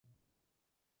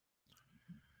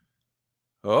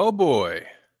Oh boy.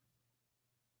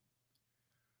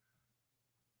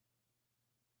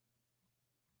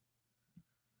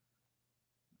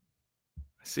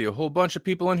 I see a whole bunch of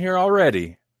people in here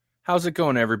already. How's it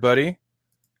going, everybody?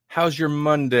 How's your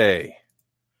Monday?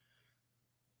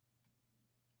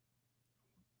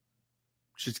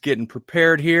 Just getting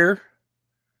prepared here.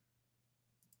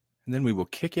 And then we will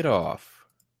kick it off.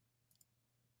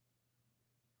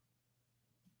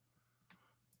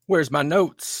 Where's my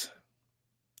notes?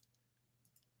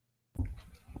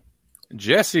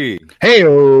 Jesse.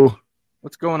 Hey-o.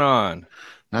 What's going on?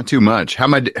 Not too much.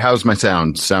 How's my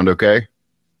sound? Sound okay?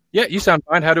 Yeah, you sound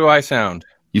fine. How do I sound?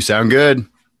 You sound good.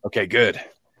 Okay, good.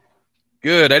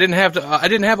 Good. I didn't have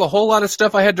a whole lot of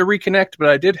stuff I had to reconnect, but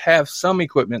I did have some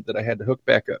equipment that I had to hook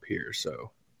back up here,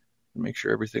 so make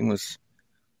sure everything was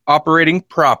operating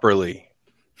properly.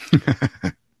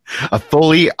 A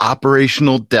fully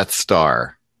operational Death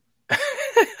Star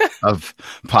of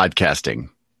podcasting.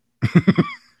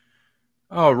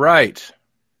 All right.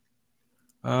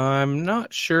 I'm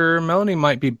not sure. Melanie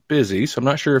might be busy, so I'm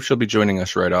not sure if she'll be joining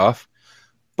us right off.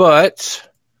 But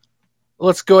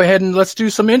let's go ahead and let's do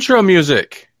some intro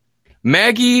music.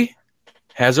 Maggie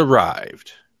has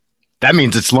arrived. That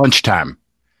means it's lunchtime.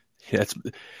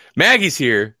 Maggie's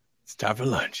here. It's time for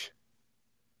lunch.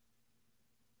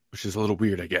 Which is a little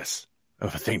weird, I guess,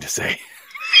 of a thing to say.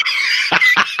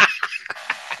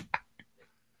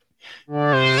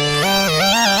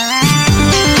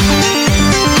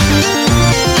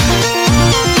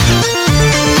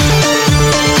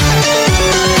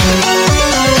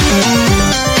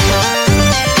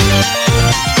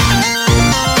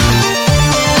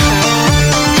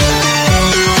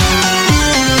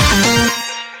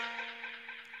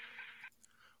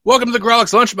 Welcome to the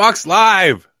Grawlix Lunchbox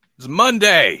Live. It's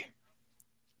Monday.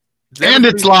 And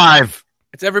it's live.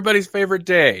 It's everybody's favorite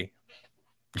day.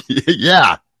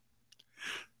 Yeah.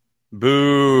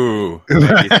 Boo.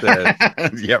 Maggie said.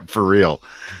 Yep, for real.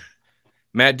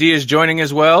 Matt D is joining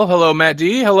as well. Hello, Matt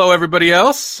D. Hello, everybody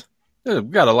else.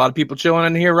 We've got a lot of people chilling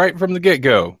in here right from the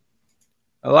get-go.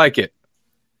 I like it.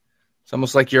 It's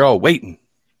almost like you're all waiting.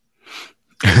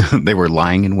 They were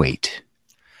lying in wait.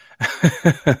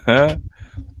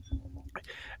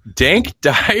 Dank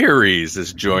Diaries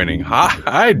is joining.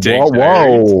 Hi, Dank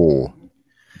Diaries.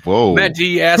 Whoa. Matt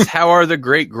D asks, how are the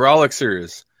great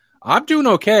Grawlixers? I'm doing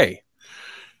okay.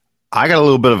 I got a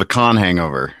little bit of a con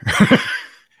hangover.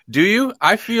 Do you?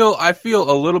 I feel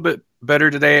a little bit better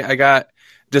today.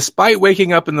 Despite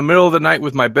waking up in the middle of the night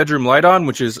with my bedroom light on,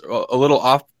 which is a little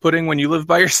off-putting when you live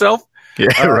by yourself.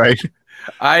 Yeah, right.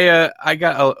 I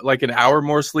got like an hour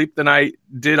more sleep than I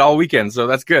did all weekend, so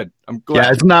that's good. I'm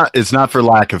glad. Yeah, it's not for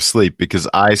lack of sleep because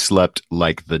I slept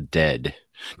like the dead.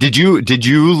 Did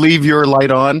you leave your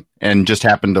light on and just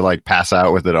happen to like pass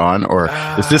out with it on, or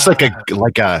is this like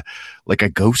a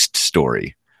ghost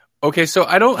story? Okay, so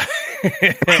I don't.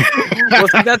 Well,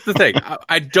 see, that's the thing.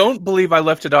 I don't believe I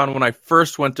left it on when I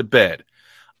first went to bed.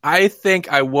 I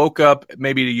think I woke up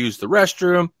maybe to use the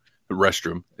restroom. The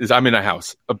restroom is I'm in a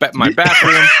house. My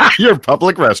bathroom. Your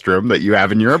public restroom that you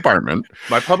have in your apartment.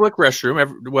 My public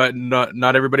restroom.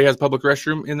 Not everybody has public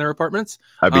restroom in their apartments.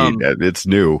 I mean, it's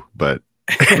new, but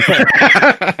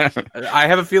I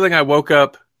have a feeling I woke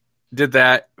up, did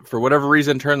that for whatever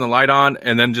reason, turned the light on,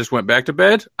 and then just went back to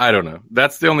bed. I don't know.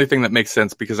 That's the only thing that makes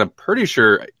sense because I'm pretty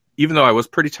sure, even though I was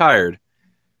pretty tired,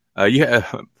 you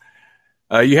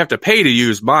have to pay to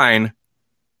use mine.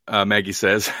 Maggie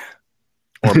says.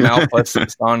 Or Mal plus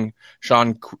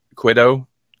Sean Quido.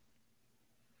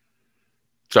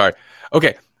 Sorry.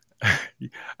 Okay.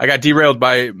 I got derailed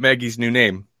by Maggie's new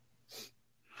name.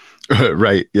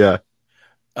 Right, yeah.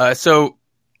 So,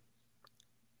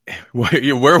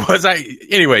 where was I?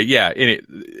 Anyway, yeah.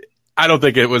 I don't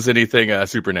think it was anything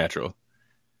supernatural.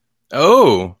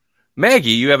 Oh,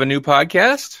 Maggie, you have a new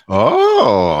podcast?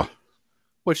 Oh.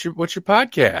 What's your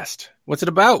podcast? What's it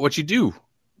about? What you do?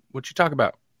 What you talk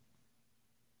about?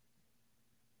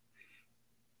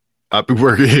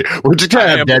 We're just going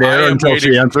to have dead air until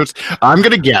she answers. I'm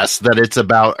going to guess that it's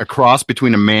about a cross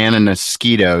between a man and a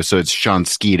skeeto, so it's Sean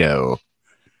Skeeto.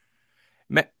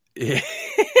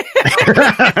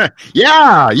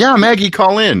 Yeah, Maggie,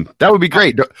 call in. That would be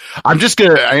great. I'm just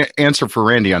going to answer for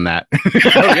Randy on that.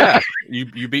 Oh, yeah.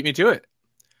 You beat me to it.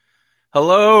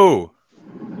 Hello.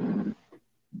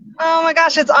 Oh, my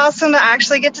gosh. It's awesome to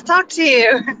actually get to talk to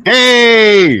you.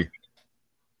 Hey.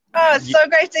 Oh, it's so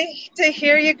great to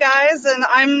hear you guys, and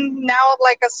I'm now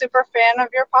like a super fan of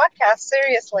your podcast.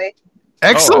 Seriously.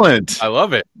 Excellent. I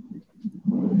love it.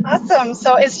 Awesome.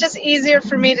 So it's just easier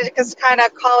for me to just kind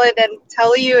of call it and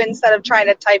tell you instead of trying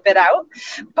to type it out.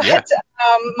 But Yeah.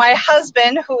 my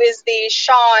husband, who is the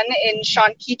Sean in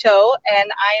Sean Quito,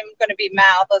 and I am going to be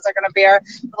Mal. Those are going to be our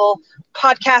little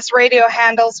podcast radio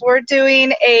handles. We're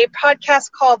doing a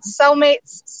podcast called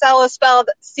Cellmates. Cell is spelled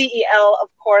CEL, of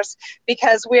course,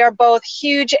 because we are both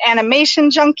huge animation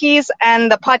junkies,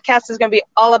 and the podcast is going to be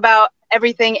all about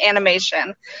everything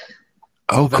animation.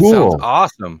 Oh, That cool. sounds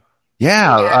awesome.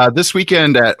 Yeah, this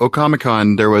weekend at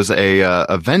Okamicon, there was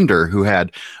a vendor who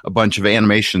had a bunch of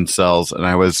animation cells, and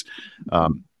I was,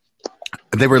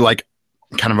 they were like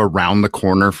kind of around the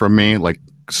corner from me, like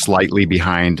slightly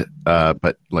behind,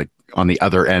 but like on the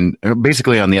other end,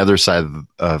 basically on the other side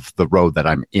of the road that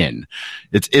I'm in.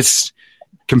 It's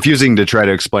confusing to try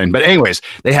to explain, but anyways,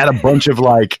 they had a bunch of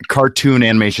like cartoon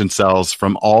animation cells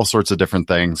from all sorts of different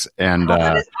things, and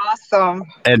that is awesome.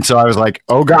 and so I was like,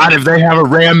 oh God, if they have a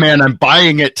Ram Man, I'm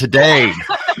buying it today.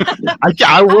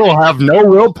 I will have no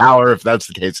willpower if that's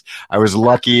the case. I was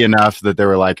lucky enough that they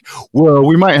were like, well,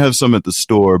 we might have some at the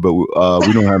store, but we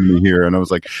don't have any here. And I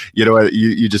was like, you know what?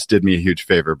 You just did me a huge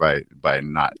favor by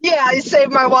not. Yeah, you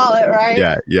saved my wallet,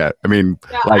 right? Yeah. I mean,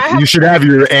 you should have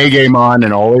your A game on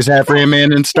and always have Ram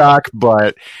Man in stock,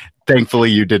 but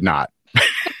thankfully you did not.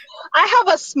 I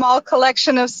have a small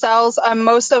collection of cells.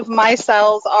 Most of my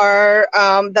cells are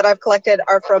that I've collected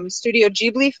are from Studio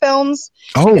Ghibli films.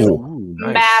 Oh, Ooh,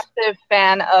 nice. Massive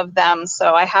fan of them,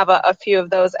 so I have a few of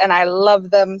those, and I love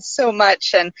them so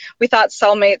much. And we thought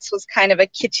Cellmates was kind of a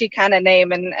kitschy kind of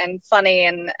name and funny,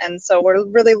 and so we're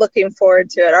really looking forward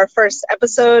to it. Our first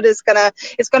episode is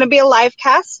gonna be a live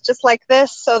cast just like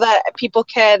this, so that people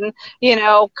can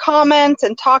comment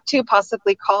and talk to,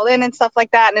 possibly call in and stuff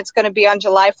like that. And it's going to be on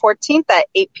July 14th at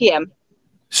 8 p.m.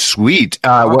 sweet.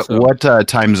 Awesome. What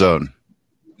time zone?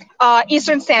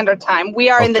 Eastern Standard Time. We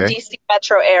are in the Okay. DC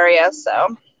metro area,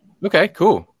 so Okay,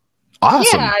 cool.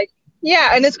 Awesome.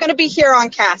 yeah, and it's going to be here on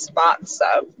Castbox.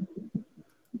 So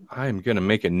I'm going to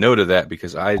make a note of that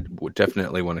because I would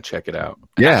definitely want to check it out.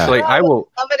 Yeah. Actually, I will.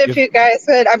 love it if you guys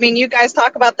would. I mean, you guys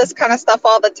talk about this kind of stuff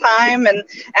all the time,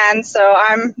 and so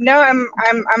I'm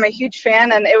a huge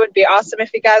fan, and it would be awesome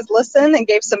if you guys listened and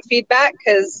gave some feedback,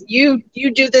 because you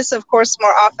do this, of course,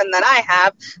 more often than I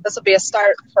have. This will be a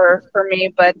start for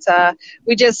me, but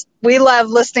we love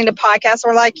listening to podcasts.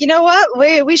 We're like, you know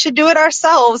what, we should do it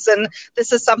ourselves, and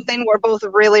this is something we're both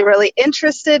really, really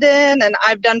interested in. And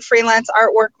I've done freelance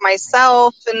artwork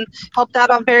myself and helped out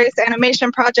on various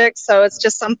animation projects, so it's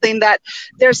just something that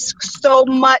there's so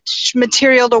much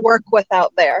material to work with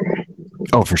out there.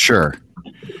 Oh, for sure.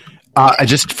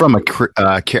 Just from a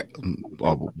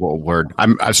word.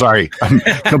 I'm sorry. I'm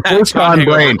the post-con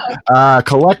brain.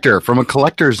 Collector, from a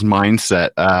collector's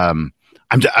mindset.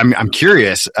 I'm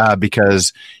curious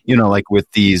because like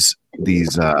with these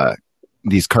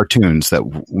cartoons that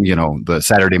the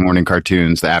Saturday morning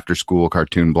cartoons, the after school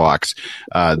cartoon blocks,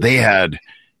 they had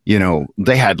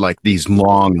like these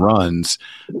long runs.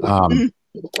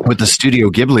 With the Studio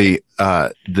Ghibli,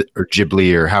 or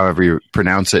Ghibli, or however you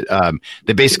pronounce it,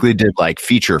 they basically did like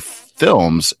feature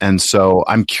films. And so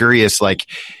I'm curious, like,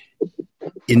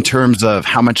 in terms of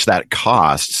how much that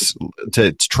costs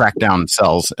to track down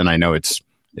cells. And I know it's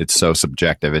so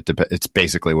subjective. It's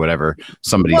basically whatever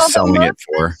somebody's selling it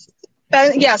for.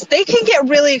 Yes, they can get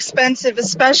really expensive,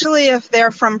 especially if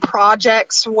they're from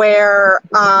projects where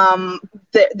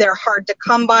they're hard to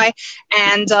come by.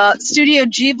 And Studio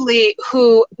Ghibli,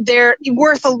 who they're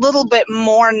worth a little bit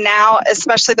more now,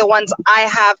 especially the ones I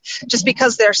have, just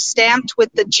because they're stamped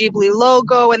with the Ghibli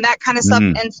logo and that kind of stuff.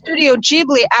 And Studio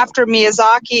Ghibli, after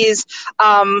Miyazaki's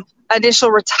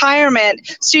initial retirement,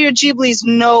 Studio Ghibli is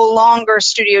no longer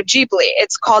Studio Ghibli.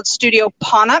 It's called Studio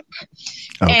Ponuk.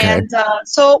 Okay. And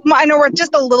so I know we're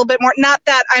just a little bit more, not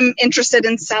that I'm interested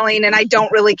in selling and I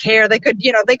don't really care. They could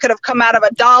have come out of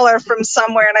 $1 from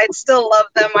somewhere and I'd still love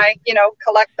them. I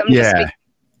collect them. Yeah. Just because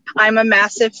I'm a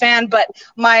massive fan. But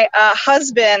my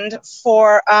husband,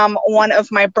 for one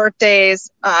of my birthdays,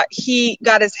 he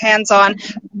got his hands on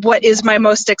what is my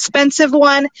most expensive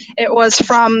one. It was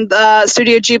from the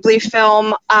Studio Ghibli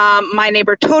film, My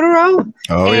Neighbor Totoro.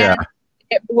 Oh, yeah.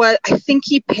 It was, I think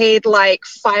he paid like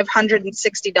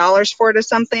 $560 for it or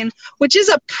something, which is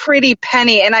a pretty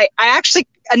penny. And I actually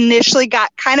initially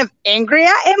got kind of angry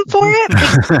at him for it.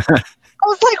 I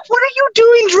was like, what are you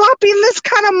doing dropping this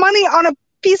kind of money on a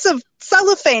piece of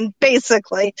cellophane,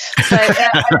 basically. But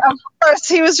of course,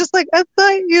 he was just like, I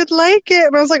thought you'd like it.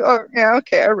 And I was like, oh, yeah,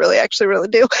 okay, I actually really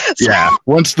do. So, yeah.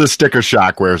 Once the sticker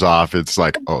shock wears off, it's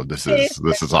like, oh, this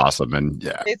is awesome. And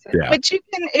yeah. But you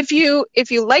can, if you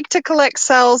like to collect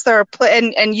cells, there are,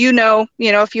 and you know,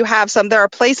 if you have some, there are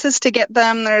places to get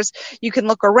them. You can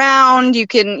look around, you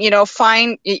can,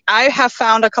 find, I have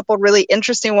found a couple really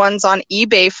interesting ones on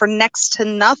eBay for next to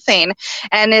nothing.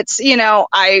 And it's,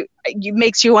 it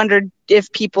makes you wonder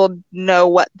if people know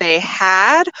what they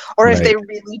had or if they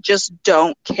really just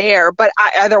don't care. But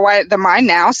otherwise, they're mine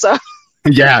now. So.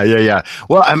 Yeah.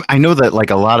 Well, I know that like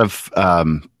a lot of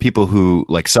people who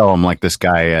like sell them, like this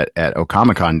guy at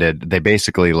Okamicon did. They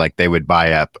basically like they would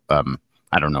buy up,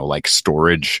 I don't know, like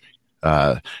storage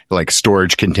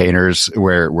containers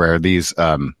where these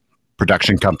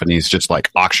production companies just like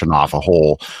auction off a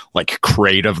whole like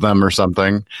crate of them or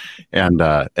something, and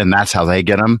that's how they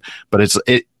get them. But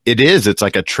it's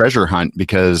like a treasure hunt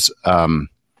because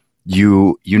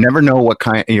you never know what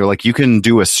kind. Like you can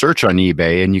do a search on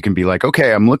eBay and you can be like,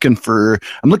 okay, I'm looking for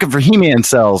He-Man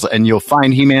cells, and you'll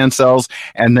find He-Man cells,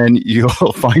 and then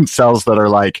you'll find cells that are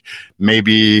like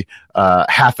maybe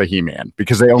half a He-Man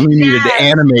because they only needed to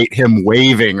animate him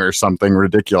waving or something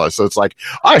ridiculous. So it's like,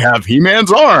 I have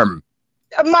He-Man's arm.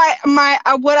 My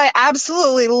what I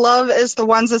absolutely love is the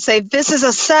ones that say this is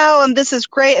a cell and this is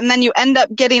great, and then you end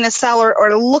up getting a cell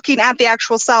or looking at the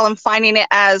actual cell and finding it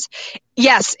as,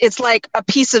 yes, it's like a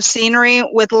piece of scenery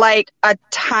with like a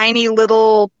tiny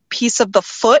little piece of the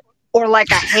foot or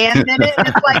like a hand in it.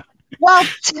 It's like, well,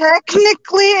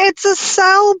 technically it's a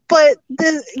cell, but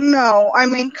no, I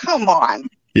mean, come on.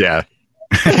 Yeah.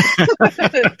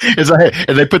 It's like,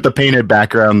 and they put the painted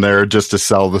background there just to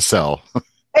sell the cell.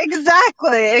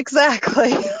 Exactly.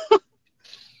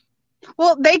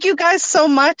 Well, thank you guys so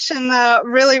much, and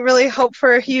really, really hope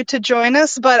for you to join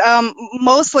us. But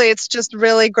mostly it's just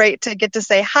really great to get to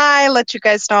say hi, let you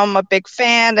guys know I'm a big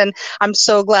fan, and I'm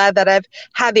so glad that I've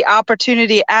had the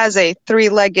opportunity as a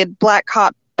 3-legged Black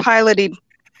Hawk piloting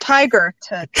tiger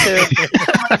to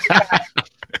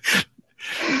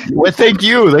Well, thank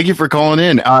you for calling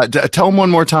in. Tell them one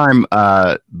more time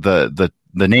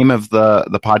the name of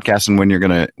the podcast and when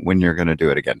you're gonna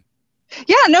do it again.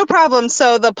 Yeah, no problem.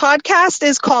 So the podcast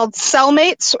is called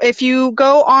Cellmates. If you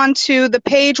go onto the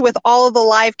page with all of the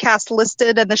live cast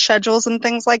listed and the schedules and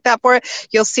things like that for it,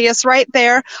 you'll see us right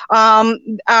there.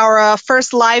 Our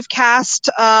first live cast,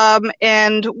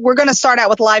 and we're going to start out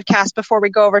with live cast before we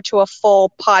go over to a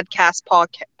full podcast,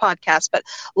 but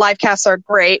live casts are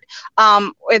great.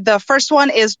 The first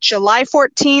one is July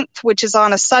 14th, which is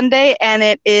on a Sunday, and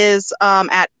it is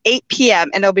at 8 p.m.,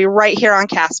 and it'll be right here on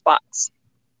Castbox.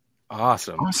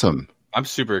 Awesome. I'm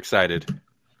super excited.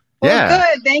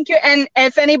 Well, good. Thank you. And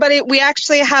if anybody, we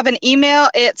actually have an email.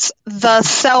 It's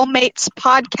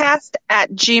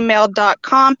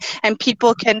thecellmatespodcast@gmail.com, and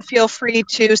people can feel free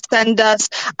to send us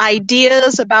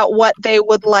ideas about what they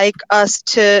would like us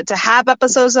to have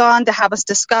episodes on, to have us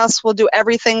discuss. We'll do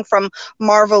everything from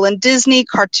Marvel and Disney,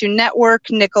 Cartoon Network,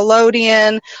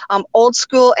 Nickelodeon, old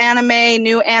school anime,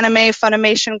 new anime,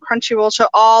 Funimation, Crunchyroll show,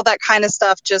 all that kind of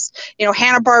stuff. Just,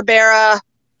 Hanna-Barbera,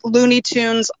 Looney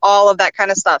Tunes, all of that kind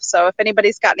of stuff. So if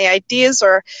anybody's got any ideas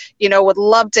or, would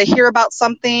love to hear about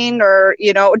something or,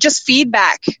 just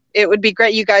feedback, it would be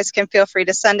great. You guys can feel free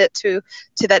to send it to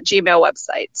that Gmail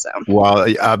website. So,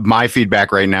 well, my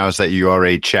feedback right now is that you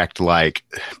already checked like,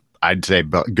 I'd say a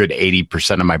good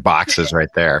 80% of my boxes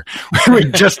right there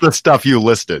with just the stuff you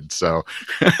listed. So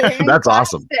that's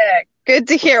awesome. Good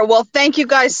to hear. Well, thank you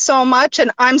guys so much,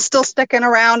 and I'm still sticking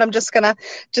around. I'm just gonna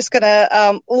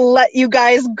let you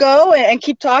guys go and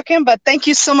keep talking. But thank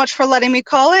you so much for letting me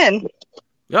call in.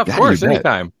 Yeah, of course,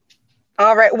 anytime.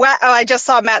 All right. I just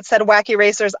saw Matt said Wacky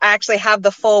Racers. I actually have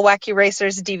the full Wacky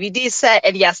Racers DVD set,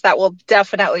 and yes, that will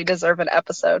definitely deserve an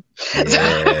episode.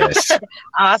 Yes.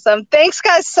 Awesome. Thanks,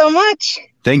 guys, so much.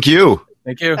 Thank you.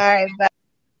 All right.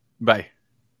 Bye.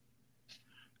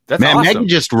 That's Man, awesome. Maggie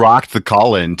just rocked the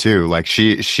call in too. Like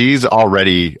she's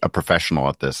already a professional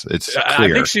at this. It's clear.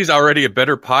 I think she's already a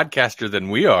better podcaster than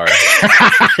we are.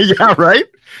 Yeah, right?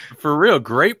 For real,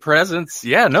 great presence.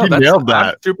 Yeah, no, nailed that.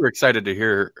 I'm super excited to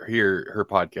hear her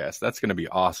podcast. That's going to be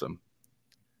awesome.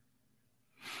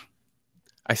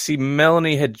 I see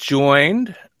Melanie had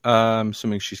joined. I'm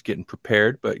assuming she's getting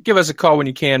prepared, but give us a call when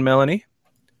you can, Melanie.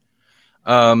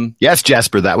 Yes,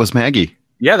 Jasper, that was Maggie.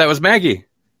 Yeah, that was Maggie.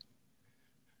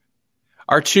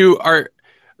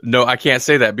 No, I can't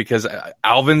say that because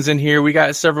Alvin's in here. We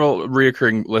got several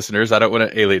reoccurring listeners. I don't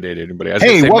want to alienate anybody.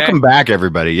 Hey, welcome back,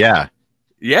 everybody. Yeah.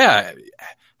 Yeah.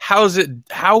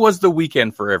 How was the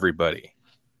weekend for everybody?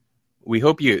 we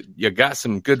hope you got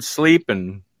some good sleep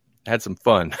and had some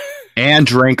fun. And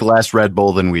drank less Red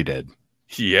Bull than we did.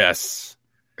 Yes.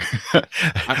 A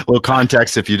little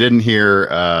context, if you didn't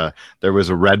hear, there was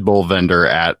a Red Bull vendor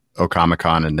at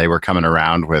Okamicon, and they were coming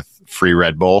around with free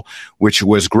Red Bull, which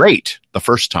was great the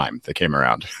first time they came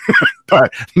around.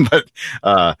 but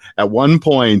at one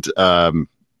point,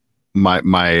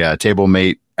 my table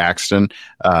mate, Axton,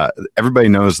 everybody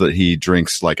knows that he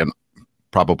drinks like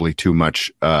probably too much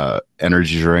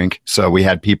energy drink. So we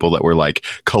had people that were like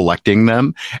collecting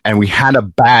them, and we had a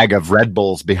bag of Red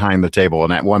Bulls behind the table.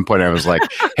 And at one point I was like,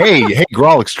 hey,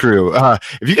 Grawlix crew,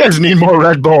 if you guys need more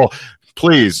Red Bull,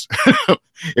 please.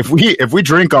 If we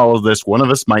drink all of this, one of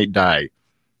us might die.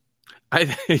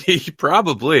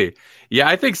 Probably. Yeah,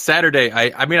 I think Saturday,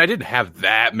 I mean, I didn't have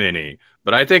that many,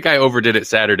 but I think I overdid it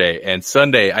Saturday. And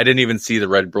Sunday, I didn't even see the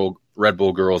Red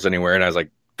Bull girls anywhere. And I was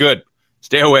like, good.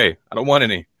 Stay away. I don't want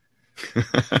any.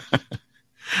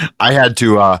 I had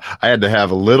to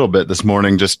have a little bit this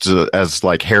morning just as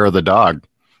like hair of the dog.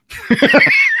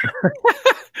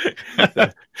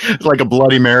 It's like a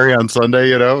Bloody Mary on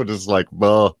Sunday, just like,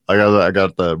 well, I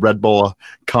got the Red Bull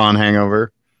con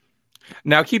hangover.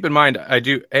 Now keep in mind, I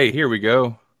do. Hey, here we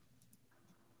go.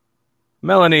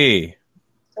 Melanie.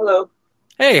 Hello.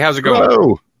 Hey, how's it going?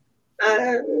 Hello.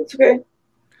 It's okay.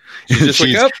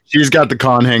 She's got the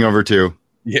con hangover too.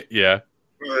 Yeah.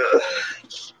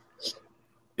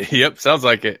 Yep, sounds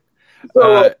like it.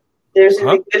 So, there's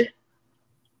anything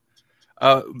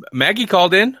good? Maggie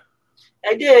called in.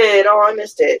 I did. Oh, I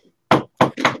missed it.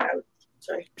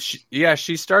 Sorry.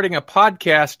 She's starting a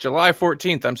podcast July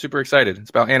 14th. I'm super excited. It's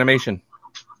about animation.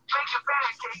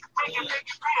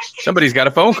 Somebody's got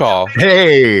a phone call.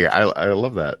 Hey, I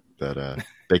love that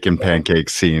bacon pancake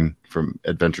scene from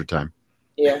Adventure Time.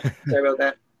 Yeah, sorry about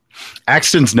that.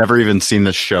 Axton's never even seen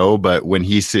the show, but when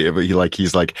he's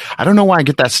like, I don't know why I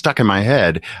get that stuck in my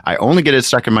head. I only get it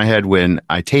stuck in my head when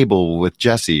I table with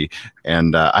Jesse,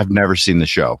 and I've never seen the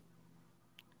show.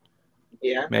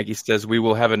 Yeah. Maggie says we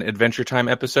will have an Adventure Time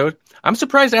episode. I'm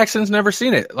surprised Axton's never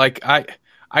seen it. Like I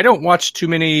don't watch too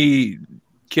many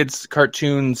kids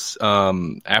cartoons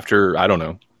after, I don't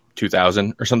know,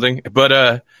 2000 or something, but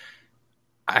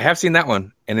I have seen that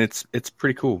one, and it's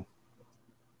pretty cool.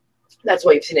 That's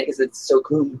why you've seen it, because it's so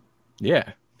cool.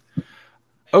 Yeah.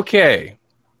 Okay.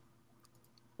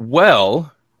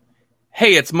 Well,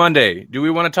 hey, it's Monday. Do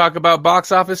we want to talk about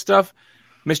box office stuff?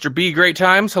 Mr. B, great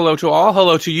times. Hello to all.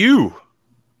 Hello to you.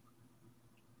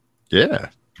 Yeah.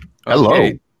 Hello.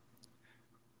 Okay.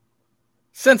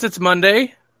 Since it's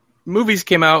Monday, movies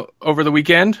came out over the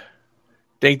weekend.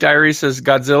 Dank Diary says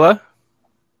Godzilla.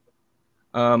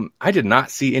 I did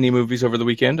not see any movies over the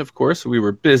weekend, of course. We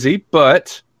were busy,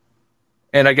 but...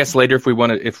 And I guess later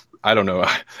I don't know.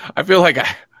 I feel like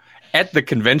at the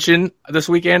convention this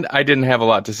weekend, I didn't have a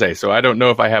lot to say. So I don't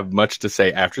know if I have much to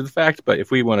say after the fact, but if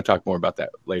we want to talk more about that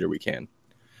later, we can.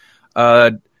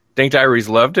 Dank Diaries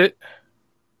loved it.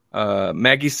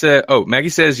 Maggie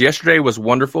says yesterday was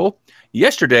wonderful.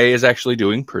 Yesterday is actually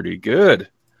doing pretty good.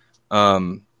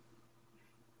 That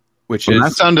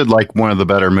sounded like one of the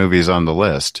better movies on the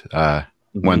list.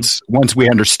 Once we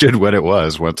understood what it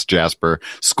was, once Jasper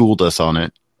schooled us on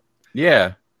it.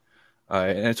 Yeah.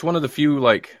 And it's one of the few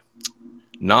like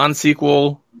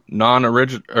non-sequel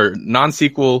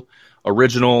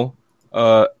original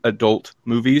adult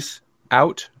movies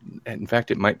out. In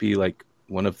fact, it might be like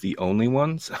one of the only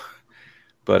ones.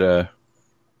 But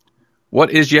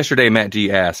what is yesterday, Matt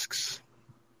G asks.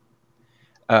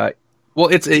 Well,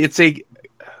 it's a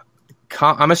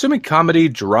I'm assuming comedy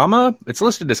drama. It's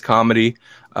listed as comedy,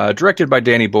 directed by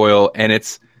Danny Boyle, and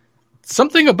it's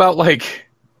something about like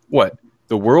what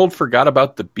the world forgot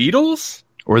about the Beatles,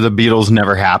 or the Beatles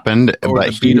never happened,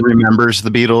 but he remembers the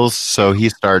Beatles, so he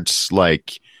starts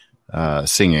like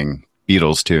singing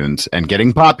Beatles tunes and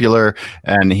getting popular.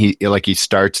 And he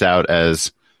starts out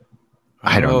as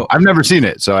I don't know. I've never seen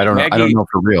it, so I don't know. I don't know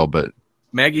for real, but.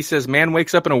 Maggie says, man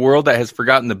wakes up in a world that has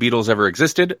forgotten the Beatles ever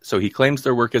existed, so he claims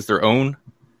their work as their own.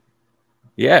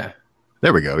 Yeah.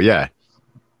 There we go, yeah.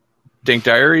 Dank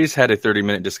Diaries had a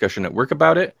 30-minute discussion at work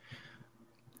about it.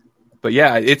 But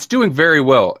yeah, it's doing very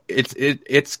well.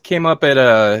 It's came up at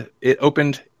it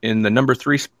opened in the number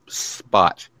 3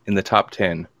 spot in the top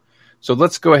 10. So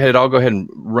let's go ahead. I'll go ahead and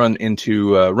run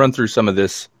through some of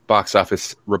this box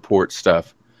office report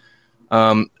stuff.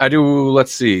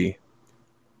 Let's see.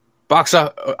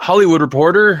 Hollywood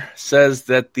Reporter says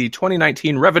that the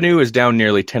 2019 revenue is down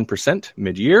nearly 10%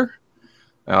 mid-year.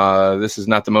 This is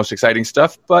not the most exciting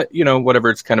stuff, but, whatever.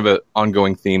 It's kind of an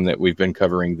ongoing theme that we've been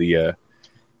covering, the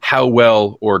how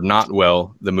well or not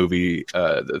well the movie,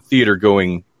 the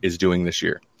theater-going is doing this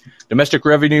year. Domestic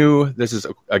revenue, this is,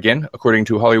 again, according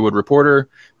to Hollywood Reporter,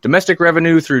 domestic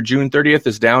revenue through June 30th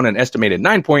is down an estimated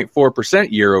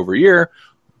 9.4% year over year,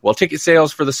 while ticket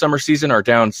sales for the summer season are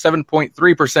down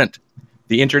 7.3%.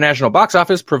 The international box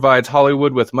office provides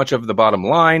Hollywood with much of the bottom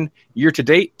line. Year to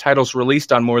date, titles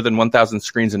released on more than 1,000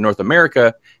 screens in North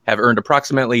America have earned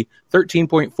approximately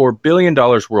 $13.4 billion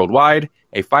worldwide,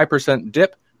 a 5%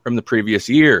 dip from the previous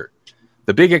year.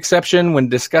 The big exception when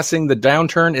discussing the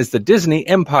downturn is the Disney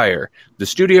empire. The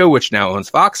studio, which now owns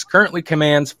Fox, currently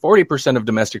commands 40% of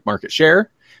domestic market share.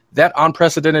 That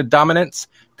unprecedented dominance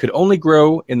could only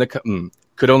grow in the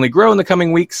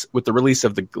coming weeks with the release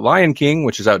of The Lion King,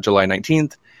 which is out July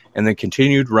 19th, and the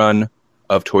continued run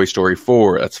of Toy Story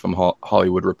 4. That's from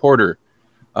Hollywood Reporter.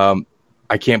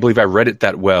 I can't believe I read it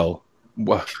that well.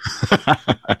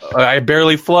 I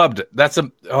barely flubbed.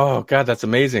 That's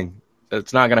amazing.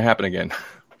 It's not going to happen again.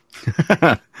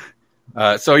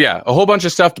 So yeah, a whole bunch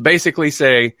of stuff to basically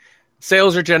say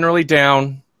sales are generally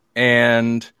down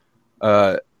and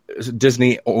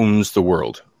Disney owns the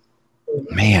world.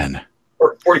 Man.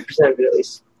 Or 40% of it at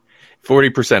least.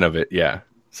 40% of it, yeah,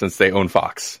 since they own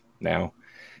Fox now.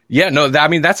 Yeah, no,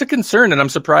 that's a concern, and I'm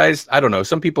surprised. I don't know.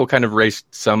 Some people kind of raised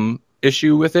some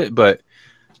issue with it, but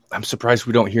I'm surprised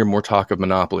we don't hear more talk of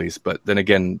monopolies. But then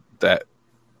again, the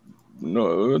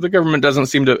government doesn't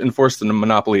seem to enforce the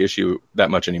monopoly issue that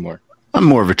much anymore. I'm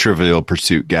more of a Trivial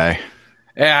Pursuit guy.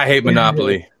 Yeah, I hate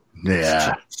Monopoly.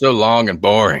 Yeah. It's so long and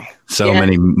boring. So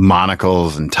many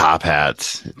monocles and top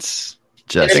hats. It's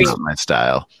just not my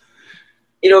style.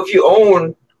 If you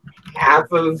own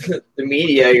half of the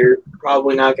media, you're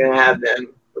probably not going to have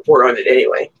them report on it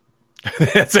anyway.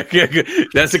 That's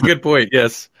a good point,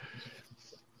 yes.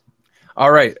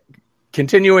 All right.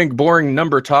 Continuing boring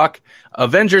number talk,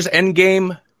 Avengers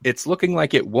Endgame, it's looking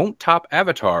like it won't top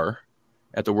Avatar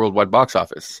at the worldwide box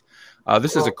office.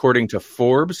 This is according to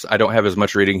Forbes. I don't have as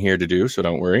much reading here to do, so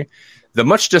don't worry. The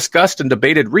much discussed and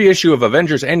debated reissue of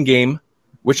Avengers Endgame,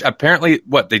 which apparently,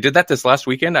 they did that this last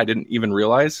weekend? I didn't even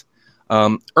realize.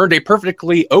 Earned a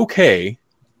perfectly okay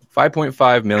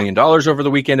 $5.5 million over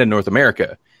the weekend in North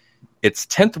America. Its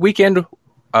 10th weekend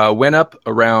went up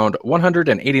around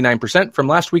 189% from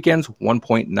last weekend's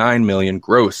 1.9 million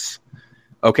gross.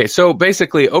 Okay, so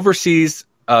basically overseas,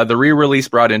 the re-release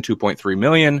brought in 2.3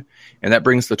 million, and that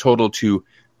brings the total to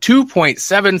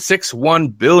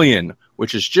 2.761 billion,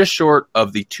 which is just short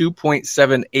of the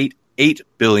 2.788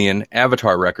 billion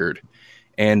Avatar record.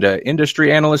 And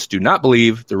industry analysts do not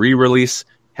believe the re-release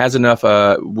has enough,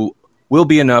 will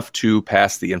be enough to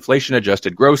pass the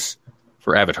inflation-adjusted gross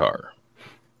for Avatar.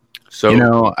 So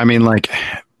I'm not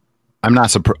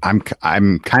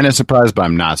I'm kind of surprised, but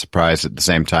I'm not surprised at the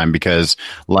same time because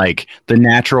the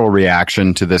natural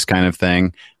reaction to this kind of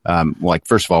thing,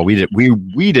 first of all,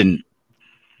 we didn't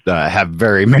have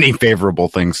very many favorable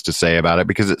things to say about it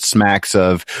because it smacks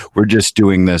of we're just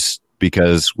doing this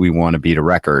because we want to beat a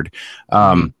record.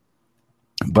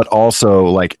 But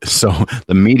also so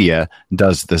the media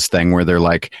does this thing where they're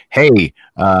like, hey,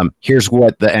 here's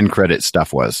what the end credit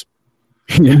stuff was.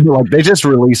 They just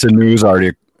release a news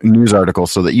article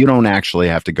so that you don't actually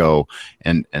have to go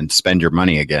and spend your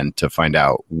money again to find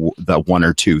out the one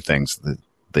or two things that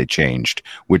they changed,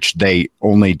 which they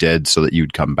only did so that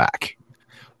you'd come back.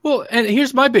 Well, and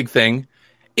here's my big thing.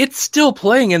 It's still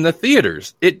playing in the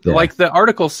theaters. Like the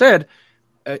article said,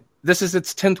 this is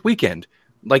its 10th weekend.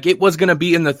 It was going to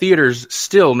be in the theaters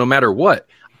still, no matter what.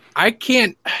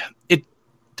 It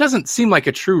doesn't seem like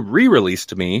a true re-release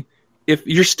to me. If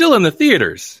you're still in the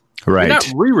theaters, right? You're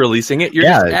not re-releasing it. You're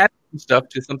just adding stuff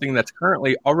to something that's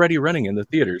currently already running in the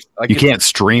theaters. You can't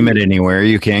stream it anywhere.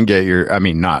 You can't get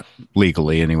not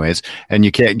legally anyways, and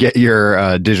you can't get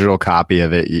your digital copy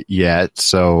of it yet.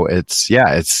 So it's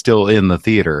still in the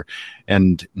theater,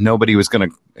 and nobody was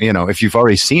going to, if you've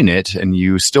already seen it and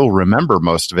you still remember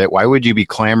most of it, why would you be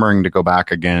clamoring to go back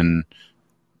again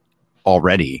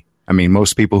already? I mean,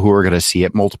 most people who are going to see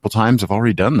it multiple times have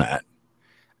already done that.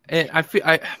 And I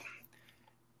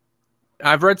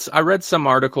read some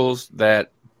articles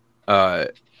that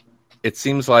it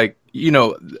seems like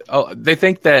they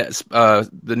think that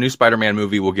the new Spider-Man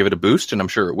movie will give it a boost, and I'm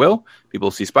sure it will.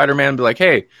 People see Spider-Man and be like,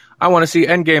 "Hey, I want to see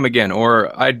Endgame again,"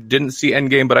 or "I didn't see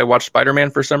Endgame, but I watched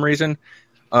Spider-Man for some reason."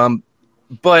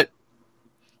 But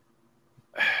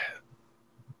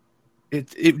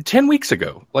 10 weeks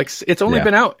ago, it's only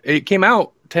been out. It came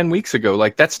out 10 weeks ago.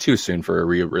 That's too soon for a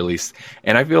re-release.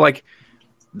 And I feel like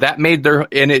that made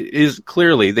and it is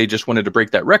clearly they just wanted to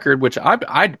break that record, which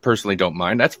I personally don't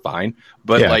mind. That's fine.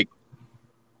 But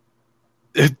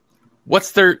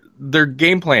what's their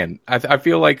game plan? I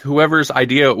feel like whoever's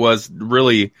idea it was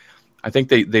really, I think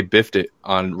they biffed it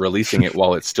on releasing it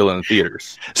while it's still in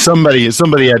theaters. Somebody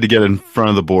had to get in front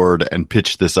of the board and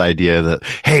pitch this idea that,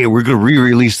 hey, we're going to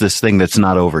re-release this thing that's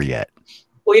not over yet.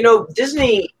 Well,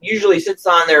 Disney usually sits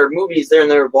on their movies. They're in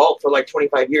their vault for like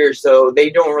 25 years, so they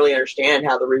don't really understand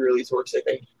how the re-release works, I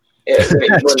think.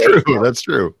 That's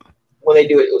true. When they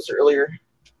do it earlier.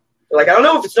 They're like, I don't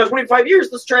know if it's done 25 years.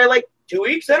 Let's try like 2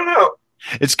 weeks. I don't know.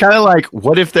 It's kind of like,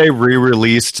 what if they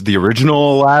re-released the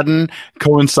original Aladdin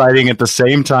coinciding at the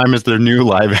same time as their new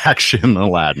live-action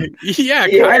Aladdin? Yeah,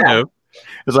 kind of.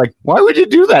 It's like, why would you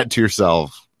do that to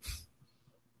yourself?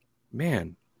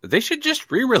 Man, they should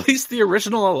just re-release the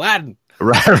original Aladdin.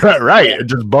 Right.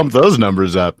 Just bump those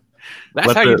numbers up.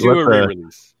 That's how you do a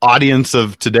re-release. Audience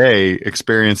of today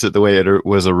experience it the way it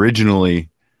was originally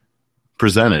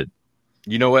presented.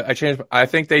 You know what? I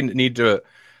think they need to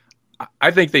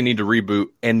reboot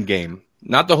Endgame.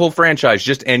 Not the whole franchise,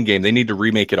 just Endgame. They need to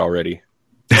remake it already.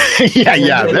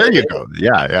 yeah. There you go.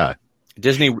 Yeah.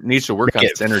 Disney needs to work on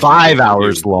its energy. 5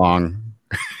 hours long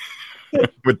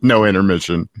with no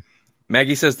intermission.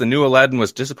 Maggie says the new Aladdin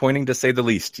was disappointing to say the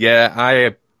least. Yeah,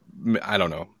 I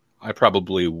don't know. I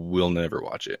probably will never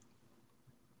watch it.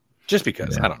 Just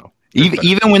because, I don't know.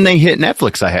 Even when they hit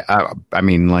Netflix, I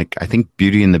mean, like, I think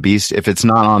Beauty and the Beast, if it's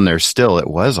not on there still, it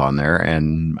was on there,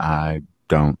 and I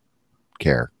don't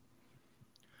care.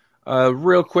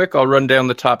 Real quick, I'll run down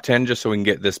the top 10 just so we can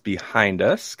get this behind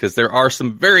us, because there are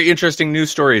some very interesting news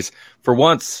stories. For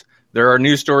once, there are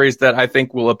news stories that I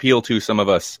think will appeal to some of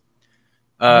us.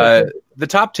 The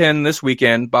top 10 this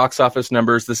weekend, box office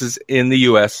numbers. This is in the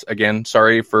U.S. Again,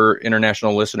 sorry for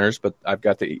international listeners, but I've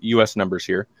got the U.S. numbers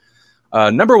here.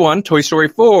 Number 1, Toy Story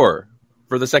 4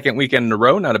 for the second weekend in a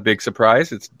row. Not a big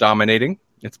surprise. It's dominating.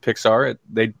 It's Pixar.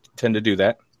 They tend to do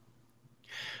that.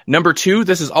 Number 2,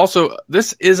 this is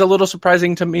a little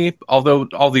surprising to me, although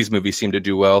all these movies seem to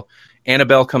do well.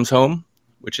 Annabelle Comes Home,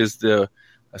 which is a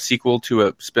sequel to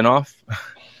a spinoff.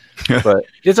 But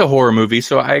it's a horror movie,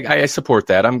 so I support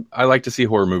that. I like to see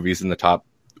horror movies in the top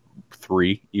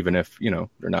 3, even if,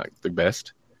 they're not the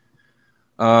best.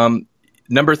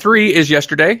 Number 3 is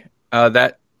Yesterday.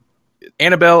 That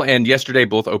Annabelle and Yesterday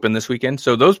both open this weekend,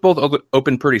 so those both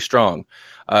open pretty strong.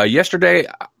 Yesterday,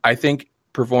 I think,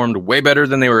 performed way better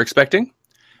than they were expecting.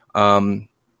 But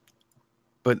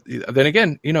then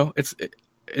again,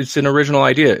 it's an original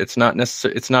idea. It's not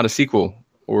a sequel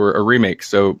or a remake,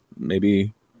 so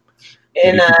maybe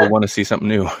people want to see something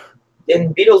new.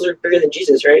 And Beatles are bigger than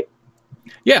Jesus, right?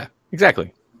 Yeah,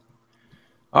 exactly.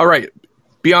 All right.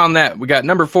 Beyond that, we got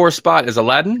number 4 spot is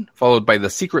Aladdin, followed by The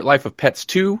Secret Life of Pets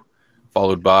 2,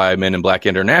 followed by Men in Black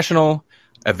International.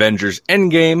 Avengers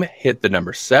Endgame hit the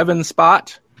number 7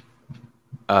 spot.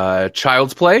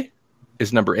 Child's Play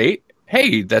is number 8.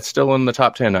 Hey, that's still in the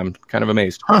top 10. I'm kind of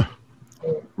amazed. Huh.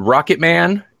 Rocket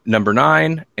Man, number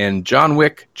 9, and John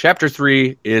Wick Chapter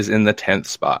 3 is in the 10th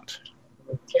spot.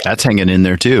 That's hanging in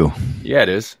there too. Yeah, it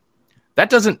is.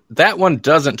 That one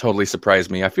doesn't totally surprise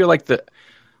me. I feel like the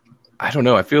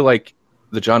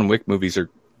John Wick movies are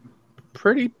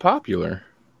pretty popular.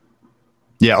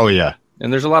 Yeah, oh yeah.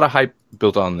 And there's a lot of hype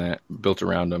built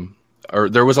around them. Or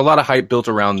there was a lot of hype built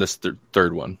around this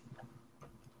third one.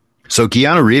 So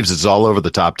Keanu Reeves is all over the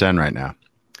top 10 right now.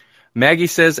 Maggie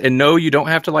says, and no, you don't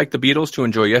have to like the Beatles to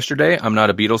enjoy Yesterday. I'm not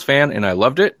a Beatles fan, and I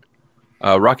loved it.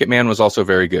 Rocket Man was also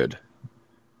very good.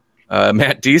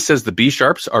 Matt D says the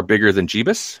B-sharps are bigger than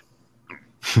Jeebus.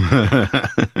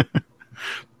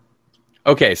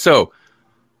 Okay, so...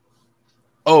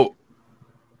 Oh,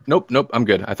 nope, I'm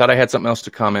good. I thought I had something else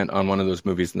to comment on one of those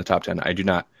movies in the top 10. I do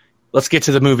not. Let's get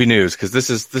to the movie news, because this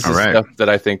is right. Stuff that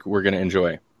I think we're going to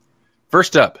enjoy.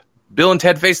 First up, Bill and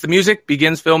Ted Face the Music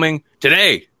begins filming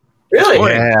today.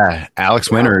 Really? Yeah. Alex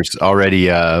Winters already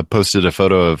posted a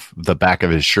photo of the back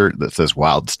of his shirt that says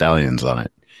Wild Stallions on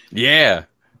it. Yeah.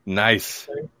 Nice.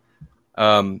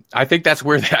 I think that's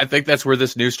where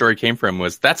this news story came from.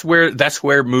 That's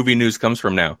where movie news comes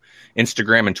from now.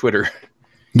 Instagram and Twitter.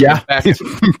 Yeah. Fact,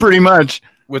 pretty much.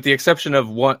 With the exception of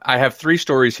one, I have 3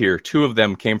 stories here. 2 of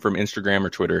them came from Instagram or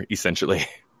Twitter, essentially.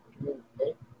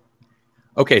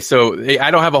 Okay, so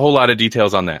I don't have a whole lot of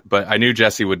details on that, but I knew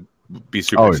Jesse would be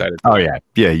super excited. Oh, yeah.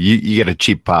 Yeah, you get a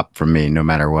cheap pop from me no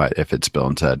matter what, if it's Bill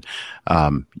and Ted.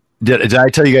 Did I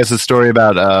tell you guys the story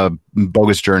about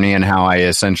Bogus Journey and how I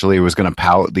essentially was going to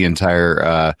pout the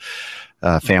entire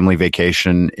family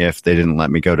vacation if they didn't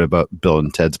let me go to Bill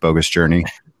and Ted's Bogus Journey?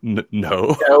 No.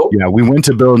 No. Yeah, we went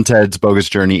to Bill and Ted's Bogus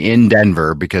Journey in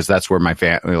Denver because that's where my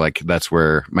that's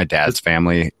where my dad's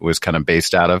family was kind of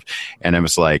based out of, and it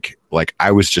was like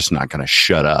I was just not going to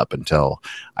shut up until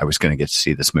I was going to get to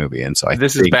see this movie, and so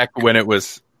this is back when it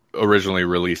was originally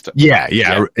released. Yeah,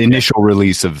 initial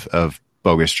release of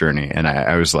Bogus Journey, and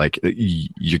I was like,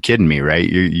 "You're kidding me, right?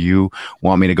 You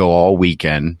want me to go all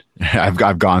weekend?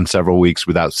 I've gone several weeks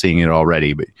without seeing it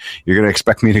already, but you're going to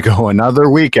expect me to go another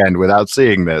weekend without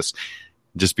seeing this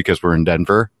just because we're in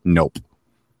Denver? Nope.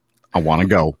 I want to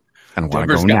go, and I want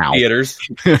to go now." Theaters.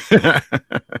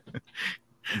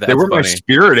 They were my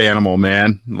spirit animal,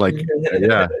 man. Like,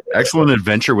 yeah, Excellent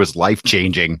Adventure was life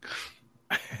changing.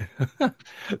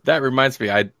 That reminds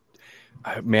me, I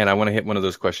want to hit one of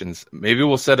those questions. Maybe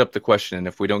we'll set up the question, and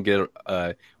if we don't get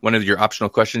one of your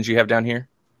optional questions you have down here.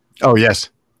 Oh,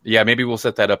 yes. Yeah, maybe we'll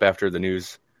set that up after the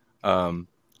news,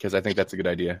 because I think that's a good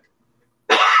idea.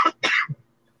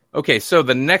 Okay, so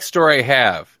the next story I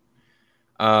have.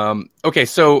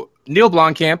 So Neil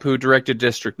Blomkamp, who directed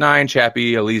District 9,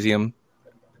 Chappie, Elysium,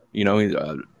 he's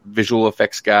a visual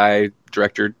effects guy,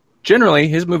 director. Generally,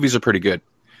 his movies are pretty good.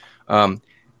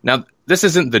 Now, this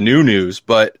isn't the new news,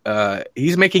 but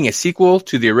he's making a sequel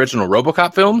to the original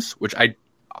RoboCop films, which I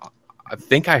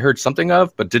think I heard something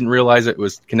of, but didn't realize it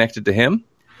was connected to him.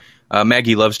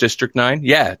 Maggie loves District 9.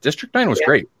 Yeah, District 9 was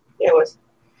great. Yeah, it was.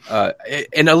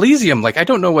 And Elysium, I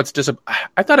don't know what's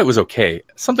I thought it was okay.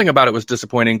 Something about it was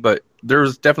disappointing, but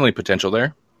there's definitely potential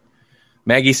there.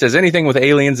 Maggie says anything with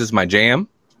aliens is my jam.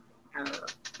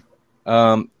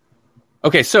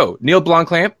 Okay, so Neil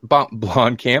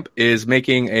Blomkamp is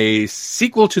making a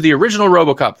sequel to the original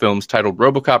RoboCop films titled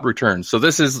RoboCop Returns. So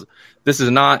this is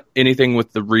not anything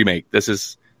with the remake. This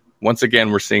is, once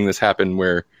again, we're seeing this happen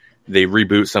where they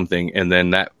reboot something and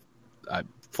then that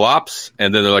flops,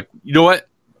 and then they're like, you know what?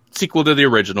 Sequel to the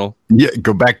original. Yeah,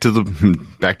 go back to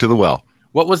the well.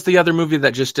 What was the other movie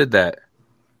that just did that?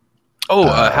 Oh,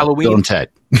 Halloween. Bill and Ted.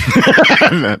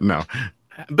 No.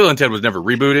 Bill and Ted was never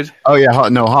rebooted. Oh, yeah.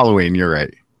 No, Halloween. You're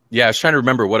right. Yeah, I was trying to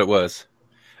remember what it was.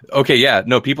 Okay, yeah.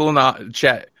 No, people in the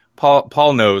chat,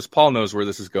 Paul knows where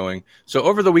this is going. So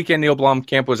over the weekend, Neil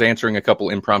Blomkamp was answering a couple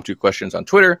impromptu questions on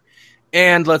Twitter.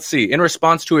 And let's see. In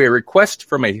response to a request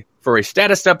for a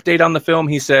status update on the film,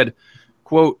 he said,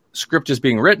 quote, "Script is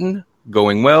being written,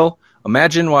 going well.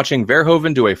 Imagine watching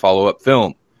Verhoeven do a follow-up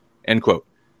film," end quote.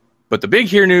 But the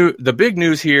big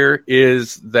news here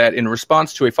is that in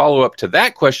response to a follow-up to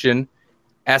that question,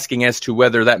 asking as to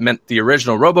whether that meant the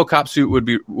original RoboCop suit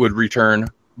would return,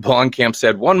 Blomkamp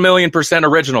said 1,000,000%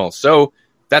 original. So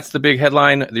that's the big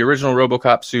headline. The original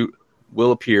RoboCop suit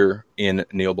will appear in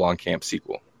Neil Blomkamp's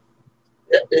sequel.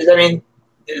 Does that mean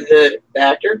the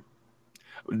actor?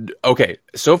 Okay,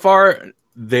 so far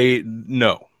they don't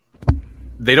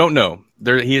know.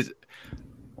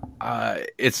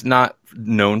 It's not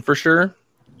known for sure.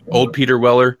 Old Peter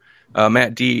Weller,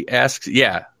 Matt D asks,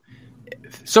 yeah.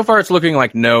 So far it's looking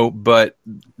like no, but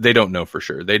they don't know for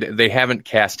sure. They haven't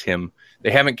cast him.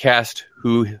 They haven't cast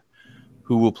who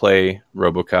will play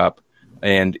RoboCop.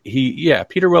 And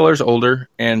Peter Weller's older,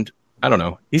 and I don't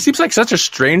know. He seems like such a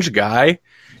strange guy.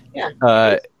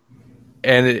 Yeah.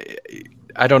 And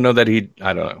I don't know that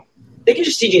I don't know. They can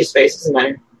just CG his face. Doesn't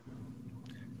matter.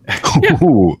 Yeah.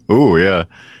 Ooh, yeah.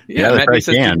 Yeah, Matt D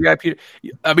says CGI Peter.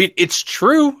 I mean, it's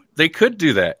true. They could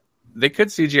do that. They could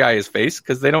CGI his face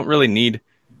because they don't really need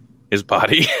his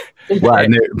body. Well,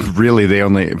 and they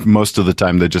only, most of the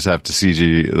time, they just have to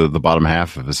CG the bottom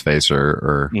half of his face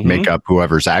or make up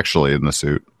whoever's actually in the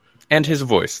suit. And his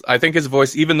voice. I think his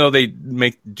voice, even though they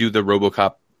do the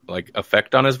RoboCop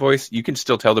effect on his voice, you can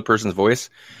still tell the person's voice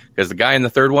because the guy in the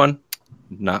third one,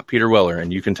 not Peter Weller,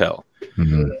 and you can tell.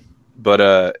 Mm-hmm.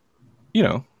 But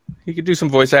he could do some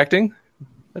voice acting.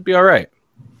 That'd be all right.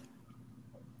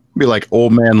 Be like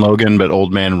Old Man Logan, but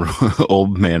Old Man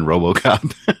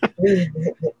RoboCop.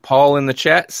 Paul in the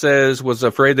chat says was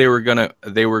afraid they were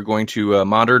going to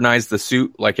modernize the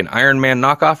suit like an Iron Man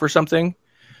knockoff or something.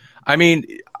 I mean,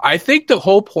 I think the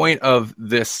whole point of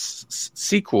this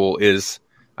sequel is,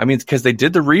 because they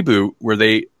did the reboot where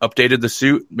they updated the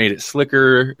suit, made it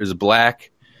slicker, it was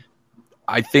black.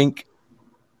 I think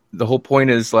the whole point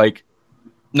is like,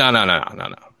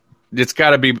 no. It's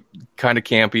got to be kind of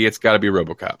campy. It's got to be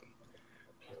RoboCop.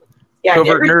 Yeah,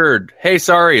 Covert nerd. Hey,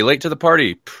 sorry, late to the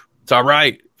party. It's all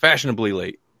right. Fashionably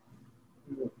late.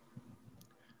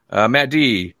 Matt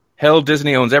D. Hell,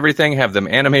 Disney owns everything. Have them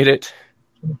animate it.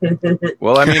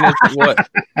 Well, it's what,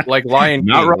 like Lion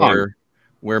King,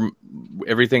 where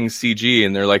everything's CG,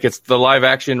 and they're like, it's the live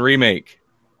action remake.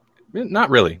 Not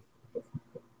really.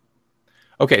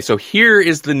 Okay, so here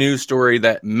is the news story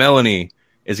that Melanie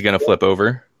is going to flip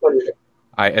over. What is it?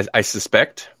 I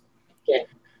suspect. Okay.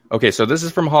 Okay, so this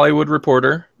is from Hollywood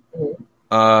Reporter.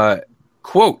 Mm-hmm.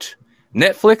 Quote,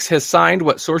 Netflix has signed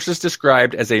what sources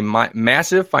described as a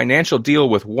massive financial deal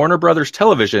with Warner Brothers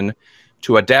Television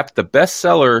to adapt the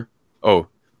bestseller. Oh,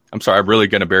 I'm sorry. I'm really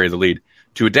going to bury the lead.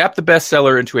 To adapt the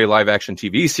bestseller into a live-action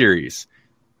TV series.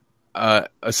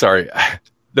 Sorry.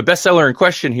 The bestseller in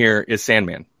question here is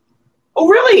Sandman. Oh,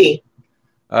 really?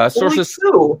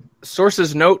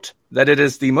 Sources note that it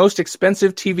is the most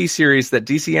expensive TV series that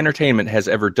DC Entertainment has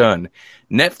ever done.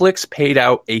 Netflix paid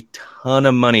out a ton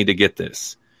of money to get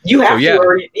this. You have to,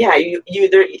 or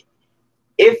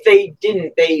if they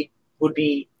didn't, they would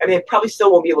be. I mean, probably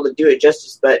still won't be able to do it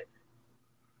justice, but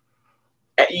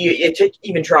to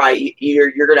even try,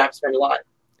 you're going to have to spend a lot.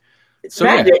 It's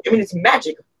magic. Yeah. I mean, it's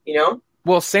magic, you know.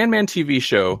 Well, Sandman TV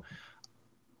show.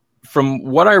 From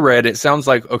what I read, it sounds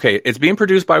like okay. It's being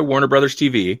produced by Warner Brothers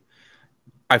TV.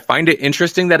 I find it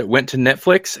interesting that it went to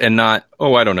Netflix and not,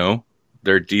 I don't know,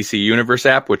 their DC Universe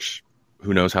app, which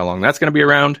who knows how long that's going to be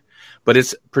around. But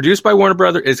it's produced by Warner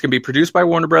Brothers. It's going to be produced by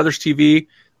Warner Brothers TV.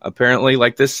 Apparently,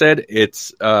 like this said,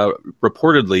 it's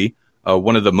reportedly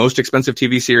one of the most expensive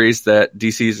TV series that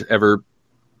DC's ever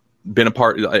been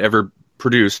ever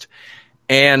produced.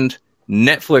 And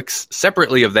Netflix,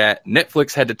 separately of that,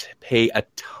 Netflix had to pay a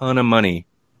ton of money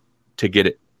to get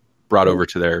it brought over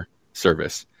to their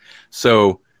service.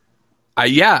 So, I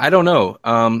don't know.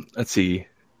 Let's see.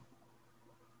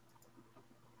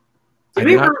 Did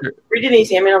we ever read any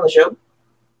Sandman on the show?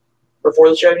 Before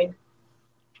the show, I mean?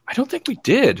 I don't think we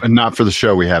did. And not for the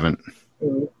show, we haven't.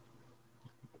 Mm-hmm.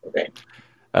 Okay.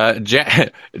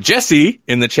 Jesse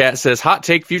in the chat says, hot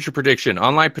take future prediction.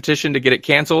 Online petition to get it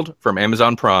canceled from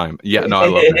Amazon Prime. Yeah, no, I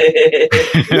love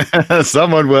that.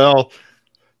 Someone will.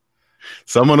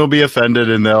 Someone will be offended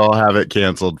and they'll have it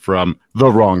canceled from the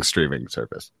wrong streaming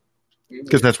service.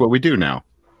 Because that's what we do now.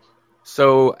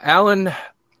 So Alan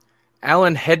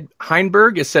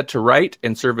Heinberg is set to write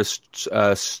and serve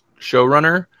as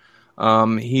showrunner.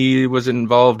 He was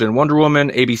involved in Wonder Woman,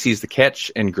 ABC's The Catch,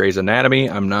 and Grey's Anatomy.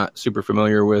 I'm not super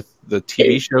familiar with the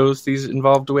TV shows he's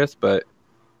involved with, but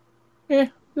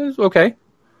it's okay.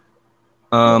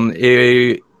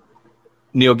 Neil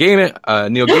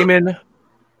Gaiman.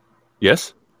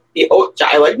 Yes?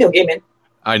 I like Neil Gaiman.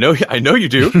 I know you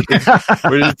do.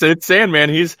 It's Sandman.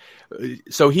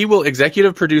 He will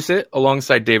executive produce it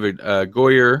alongside David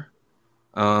Goyer.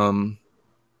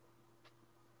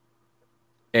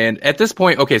 And at this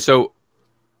point,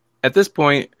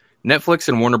 Netflix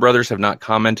and Warner Brothers have not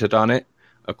commented on it,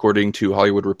 according to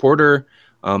Hollywood Reporter,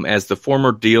 as the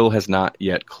former deal has not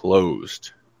yet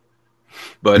closed.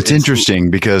 But it's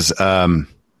interesting because,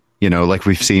 like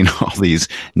we've seen all these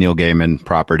Neil Gaiman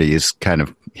properties kind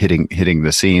of hitting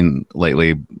the scene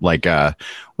lately. Like,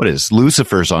 what is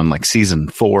Lucifer's on like season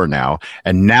 4 now,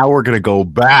 and now we're going to go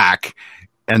back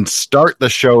and start the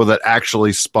show that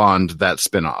actually spawned that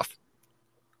spinoff.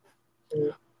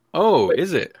 Oh,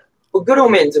 is it? Well, Good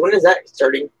Omens. When is that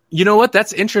starting? You know what?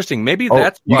 That's interesting. Maybe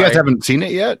that's you why. guys haven't seen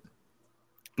it yet?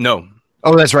 No.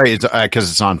 Oh, that's right. It's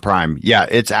because it's on Prime. Yeah,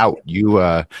 it's out.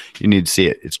 You need to see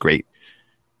it. It's great.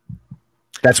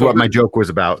 That's what my joke was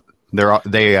about.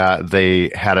 They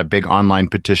had a big online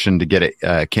petition to get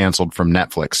it canceled from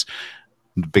Netflix.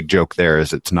 The big joke there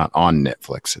is it's not on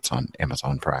Netflix. It's on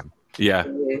Amazon Prime. Yeah.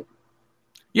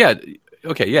 Yeah.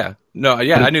 Okay. Yeah. No.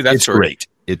 Yeah. I knew that story. Great.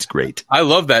 It's great. I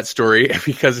love that story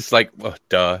because it's like,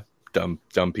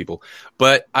 dumb people.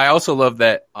 But I also love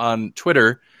that on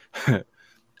Twitter.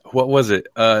 What was it?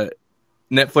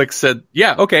 Netflix said,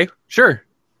 "Yeah, okay, sure,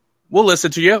 we'll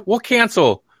listen to you. We'll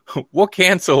cancel.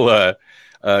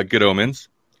 Good Omens."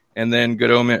 And then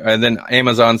and then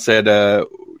Amazon said,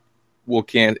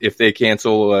 if they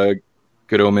cancel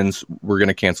Good Omens, we're going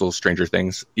to cancel Stranger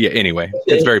Things. Yeah. Anyway,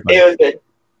 it's very funny. It was good.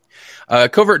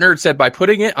 Covert Nerd said, by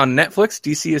putting it on Netflix,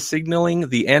 DC is signaling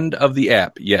the end of the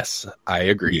app. Yes, I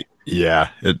agree.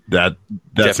 Yeah, that's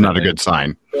Definitely. Not a good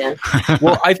sign. Yeah.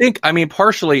 Well,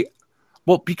 partially,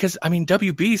 because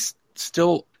WB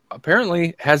still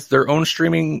apparently has their own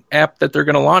streaming app that they're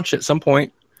going to launch at some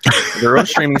point. Their own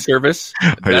streaming service.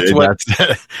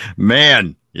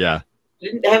 Man, yeah.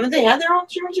 Haven't they had their own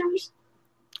streaming service?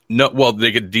 No, well,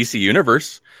 they get DC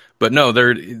Universe, but no,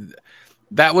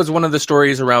 that was one of the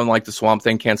stories around like the Swamp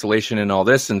Thing cancellation and all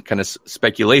this, and kind of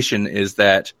speculation is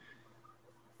that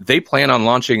they plan on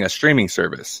launching a streaming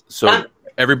service. So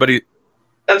everybody.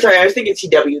 I'm sorry, I was thinking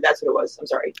CW. That's what it was. I'm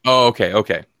sorry. Oh,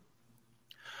 okay.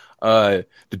 The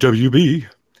WB.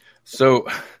 So,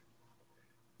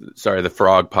 sorry, the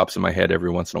frog pops in my head every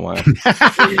once in a while.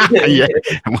 Yeah.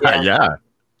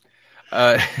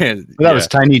 That was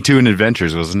Tiny Toon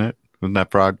Adventures, wasn't it? Wasn't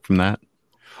that frog from that?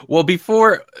 Well,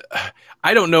 before,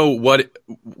 I don't know what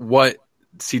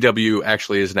CW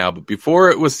actually is now, but before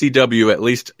it was CW, at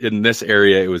least in this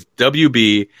area, it was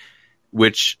WB,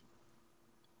 which,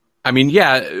 I mean,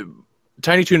 yeah,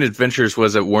 Tiny Toon Adventures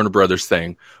was a Warner Brothers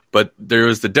thing, but there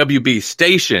was the WB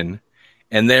station,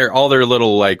 and all their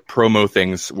little like promo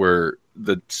things were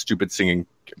the stupid singing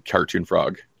cartoon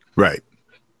frog. Right.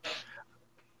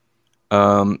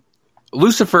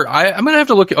 Lucifer, I'm going to have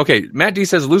to look at... Okay, Matt D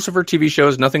says, Lucifer TV show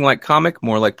is nothing like comic,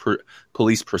 more like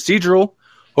police procedural,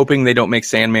 hoping they don't make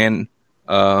Sandman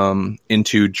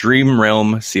into Dream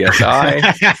Realm CSI.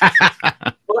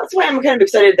 Well, that's why I'm kind of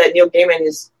excited that Neil Gaiman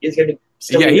is going to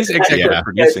still... Yeah, he's executive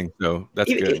producing, so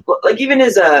that's good. Like, even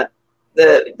his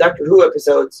the Doctor Who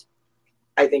episodes,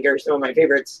 I think, are some of my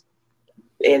favorites.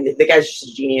 And the guy's just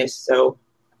a genius, so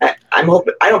I'm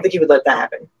hoping... I don't think he would let that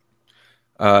happen.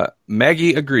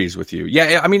 Maggie agrees with you.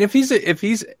 Yeah, I mean, if he's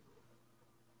it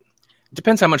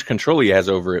depends how much control he has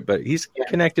over it, but he's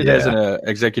connected as an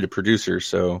executive producer.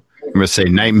 So I'm gonna say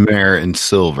Nightmare in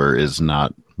Silver is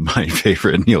not my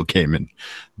favorite Neil Gaiman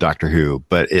Doctor Who,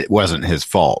 but it wasn't his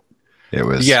fault. It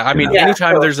was. Yeah, I mean,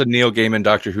 anytime there's a Neil Gaiman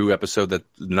Doctor Who episode that's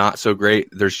not so great,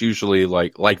 there's usually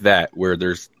like that where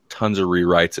there's tons of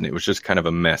rewrites and it was just kind of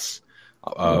a mess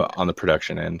on the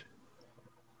production end.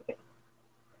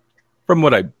 From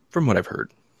what I've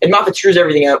heard. And Moffat screws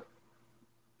everything up.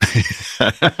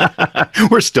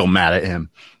 We're still mad at him.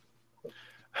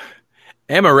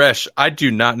 Amaresh, I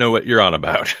do not know what you're on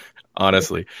about,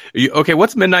 honestly. Okay,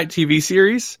 what's Midnight TV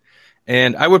series?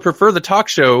 And I would prefer the talk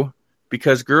show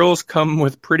because girls come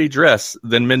with pretty dress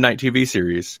than Midnight TV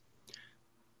series.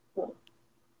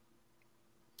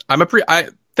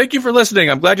 Thank you for listening.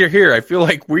 I'm glad you're here. I feel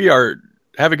like we are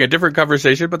having a different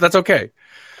conversation, but that's okay.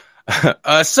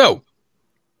 So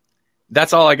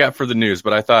that's all I got for the news,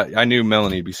 but I knew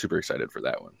Melanie would be super excited for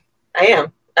that one. I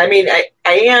am. I mean, I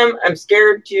am. I'm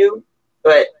scared too,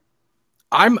 but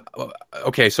I'm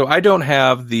okay. So I don't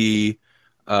have the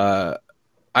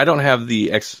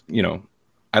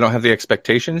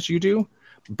expectations you do,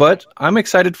 but I'm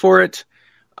excited for it.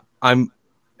 I'm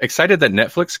excited that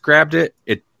Netflix grabbed it.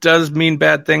 It does mean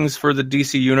bad things for the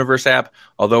DC Universe app,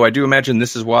 although I do imagine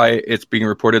this is why it's being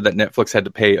reported that Netflix had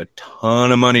to pay a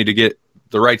ton of money to get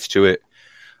the rights to it.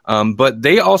 But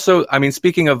they also, I mean,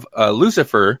 speaking of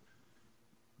Lucifer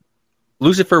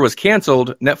was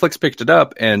canceled. Netflix picked it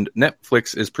up, and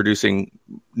Netflix is producing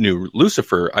new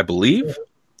Lucifer, I believe.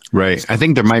 Right. I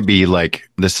think there might be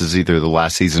this is either the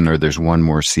last season or there's one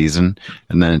more season,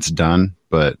 and then it's done.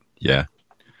 But yeah.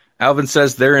 Alvin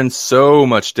says they're in so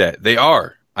much debt. They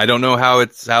are. I don't know how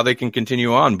they can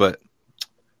continue on, but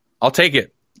I'll take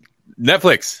it.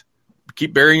 Netflix,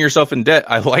 keep burying yourself in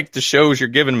debt. I like the shows you're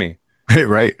giving me.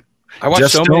 Right. I watch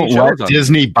Just so don't many let shows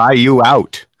Disney buy you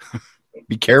out.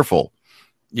 Be careful.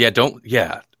 Yeah, don't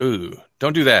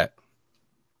do that.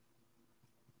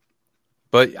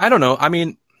 But I don't know. I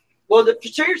mean, well, the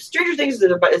Stranger Things is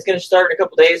going to start in a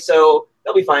couple days, so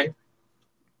they'll be fine.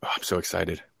 Oh, I'm so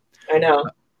excited. I know.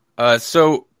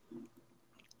 So,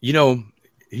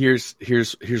 here's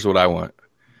what I want.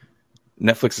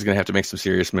 Netflix is going to have to make some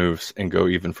serious moves and go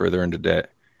even further into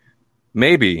debt.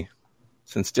 Maybe,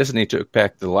 since Disney took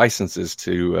back the licenses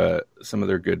to some of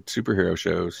their good superhero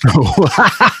shows,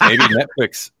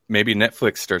 maybe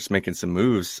Netflix starts making some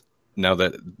moves now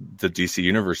that the DC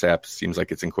Universe app seems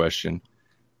like it's in question.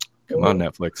 Come on,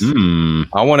 Netflix.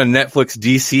 I want a Netflix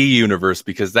DC Universe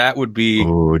because that would be...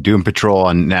 Doom Patrol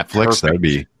on Netflix? That'd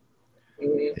be...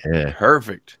 Yeah.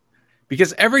 Perfect.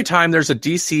 Because every time there's a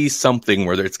DC something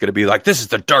where it's going to be like, this is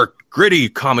the dark, gritty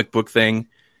comic book thing.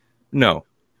 No.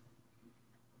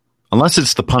 Unless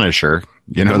it's the Punisher.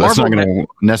 That's not going to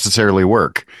necessarily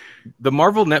work. The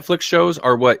Marvel Netflix shows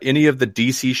are what any of the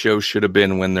DC shows should have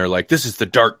been when they're like, this is the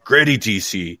dark, gritty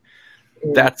DC.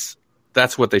 That's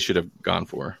what they should have gone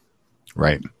for.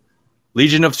 Right.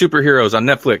 Legion of Superheroes on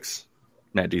Netflix,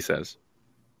 Matt D says.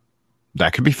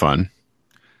 That could be fun.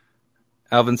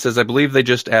 Alvin says, I believe they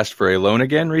just asked for a loan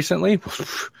again recently.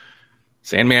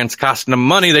 Sandman's costing them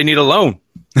money. They need a loan.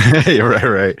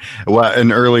 Right. Well,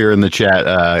 and earlier in the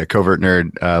chat, Covert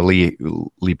Nerd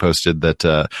Lee posted that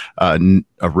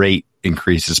a rate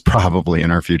increase is probably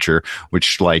in our future,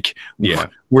 which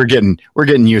we're getting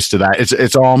used to that.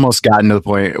 It's almost gotten to the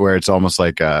point where it's almost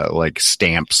like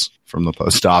stamps from the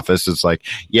post office. It's like,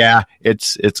 yeah,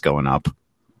 it's going up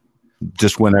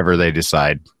just whenever they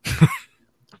decide.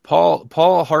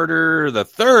 Paul Harder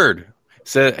III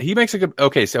said he makes a good.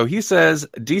 Okay, so he says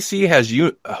DC has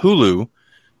Hulu,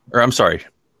 or I'm sorry,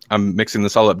 I'm mixing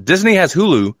this all up. Disney has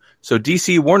Hulu, So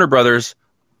DC Warner Brothers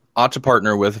ought to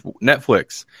partner with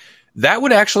Netflix. That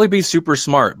would actually be super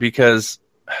smart because,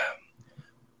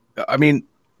 I mean,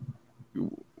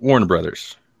 Warner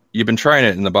Brothers, you've been trying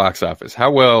it in the box office.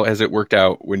 How well has it worked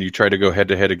out when you try to go head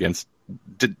to head against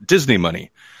Disney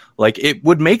money? Like, it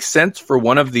would make sense for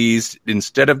one of these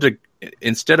instead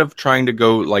of trying to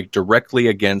go like directly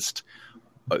against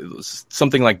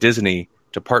something like Disney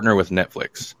to partner with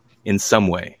Netflix in some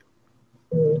way.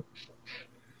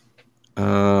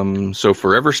 So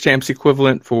Forever Stamp's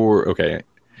equivalent for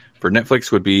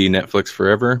Netflix would be Netflix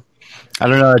Forever. I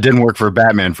don't know. It didn't work for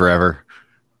Batman Forever.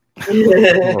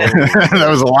 That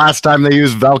was the last time they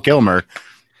used Val Kilmer.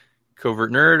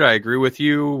 Covert Nerd, I agree with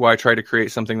you. Why try to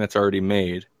create something that's already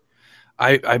made?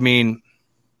 I mean,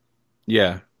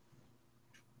 yeah.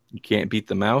 You can't beat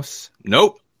the mouse?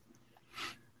 Nope.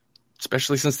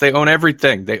 Especially since they own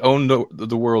everything. They own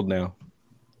the world now.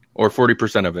 Or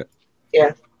 40% of it.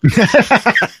 Yeah.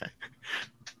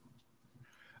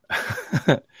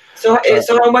 So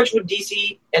how much would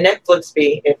DC and Netflix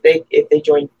be if they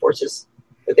joined forces?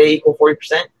 Would they equal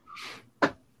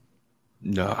 40%?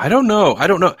 No, I don't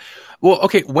know. Well,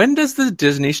 okay, when does the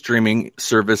Disney streaming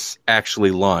service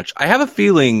actually launch? I have a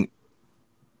feeling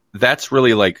that's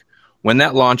really like when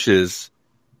that launches.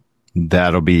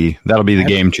 That'll be the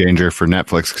game changer for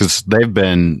Netflix because they've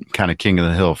been kind of king of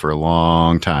the hill for a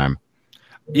long time.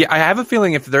 Yeah, I have a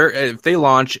feeling if they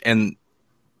launch and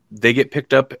they get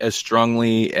picked up as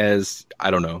strongly as, I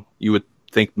don't know, you would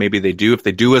think maybe they do. If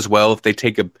they do as well, if they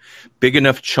take a big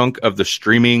enough chunk of the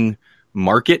streaming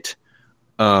market,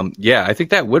 yeah, I think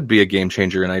that would be a game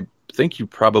changer. And I think you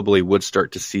probably would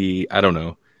start to see, I don't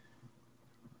know.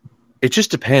 It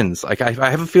just depends. Like I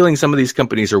have a feeling some of these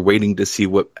companies are waiting to see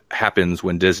what happens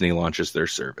when Disney launches their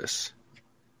service.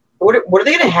 What are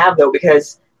they going to have though?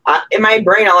 Because in my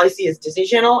brain, all I see is Disney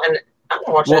Channel, and I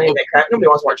don't watch any of that crap. Nobody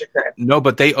wants to watch that crap. No,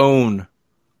 but they own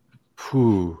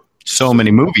so many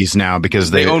movies now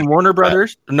because they own Warner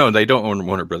Brothers. No, they don't own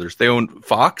Warner Brothers. They own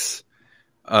Fox.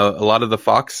 A lot of the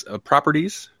Fox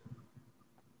properties.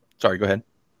 Sorry, go ahead.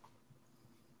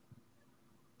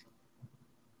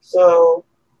 So.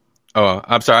 Oh,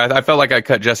 I'm sorry. I felt like I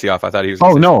cut Jesse off. I thought he was.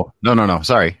 Oh no!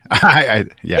 Sorry.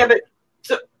 Yeah, but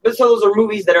so those are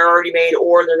movies that are already made,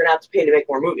 or they're going to have to pay to make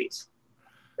more movies,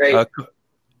 right?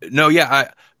 No,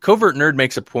 yeah. Covert Nerd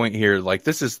makes a point here. Like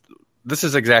this is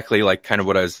exactly like kind of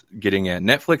what I was getting at.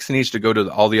 Netflix needs to go to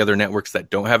all the other networks that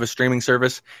don't have a streaming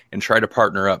service and try to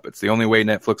partner up. It's the only way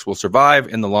Netflix will survive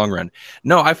in the long run.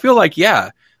 No, I feel like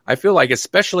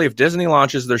especially if Disney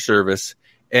launches their service,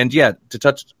 and yeah, to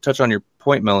touch on your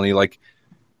point, Melanie, like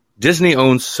Disney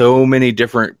owns so many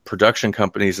different production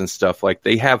companies and stuff. Like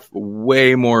they have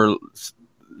way more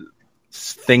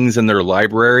things in their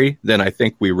library than I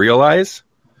think we realize.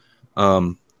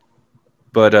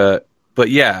 But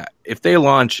yeah, if they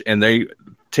launch and they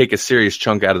take a serious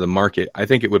chunk out of the market, I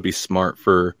think it would be smart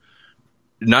for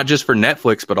not just for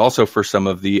Netflix, but also for some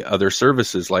of the other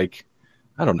services. Like,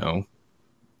 I don't know,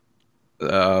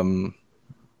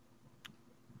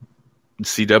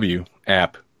 CW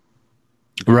app.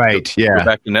 Right. Yeah. Go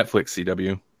back to Netflix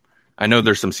CW. I know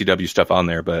there's some CW stuff on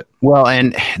there, but well,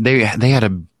 and they had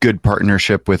a good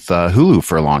partnership with Hulu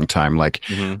for a long time. Like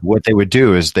what they would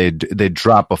do is they'd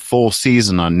drop a full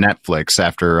season on Netflix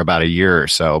after about a year or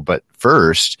so, but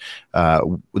first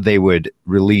they would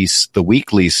release the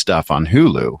weekly stuff on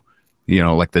Hulu. You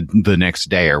know, like the next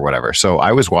day or whatever. So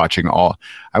I was watching all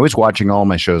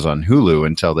my shows on Hulu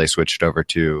until they switched over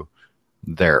to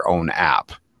their own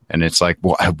app. And it's like,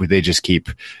 well, they just keep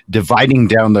dividing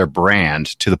down their brand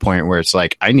to the point where it's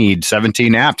like, I need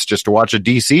 17 apps just to watch a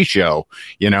DC show,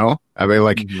 you know? I mean,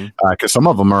 like, because some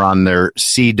of them are on their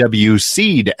CW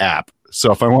Seed app.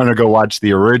 So if I want to go watch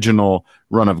the original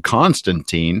run of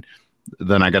Constantine,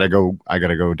 then I gotta go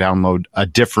download a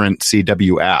different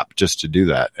CW app just to do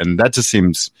that. And that just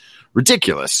seems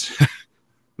ridiculous.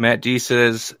 Matt D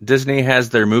says Disney has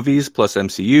their movies plus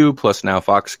MCU plus now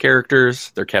Fox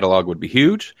characters. Their catalog would be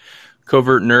huge.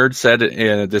 Covert Nerd said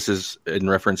this is in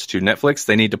reference to Netflix.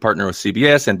 They need to partner with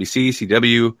CBS, NBC,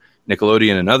 CW,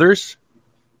 Nickelodeon, and others.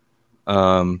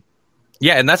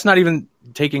 Yeah, and that's not even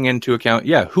taking into account,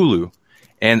 Hulu.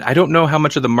 And I don't know how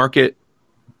much of the market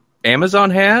Amazon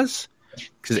has,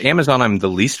 because Amazon I'm the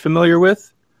least familiar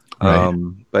with. Right.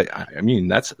 But I mean,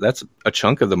 that's a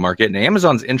chunk of the market. And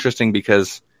Amazon's interesting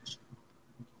because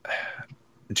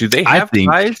do they have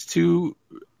ties to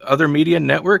other media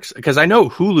networks? Because I know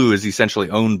Hulu is essentially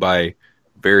owned by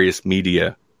various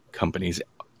media companies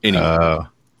anyway.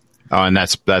 And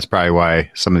that's probably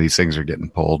why some of these things are getting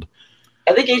pulled.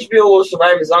 I think HBO will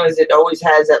survive as long as it always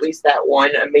has at least that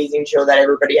one amazing show that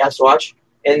everybody has to watch,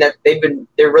 and that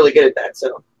they're really good at that.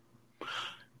 So,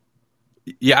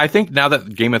 yeah, I think now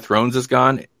that Game of Thrones is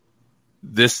gone,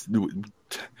 this,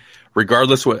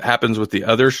 regardless what happens with the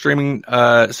other streaming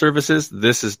services,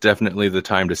 this is definitely the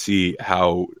time to see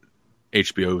how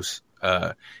HBO's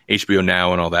HBO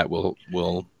Now and all that will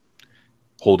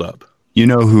hold up. You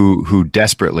know who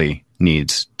desperately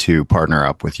needs to partner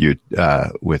up with you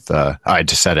I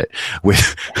just said it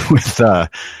with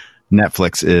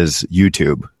Netflix is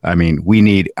YouTube. I mean,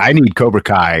 I need Cobra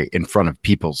Kai in front of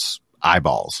people's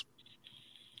eyeballs,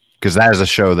 because that is a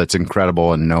show that's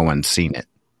incredible and no one's seen it.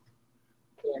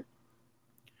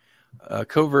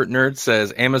 Covert Nerd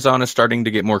says Amazon is starting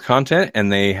to get more content,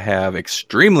 and they have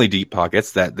extremely deep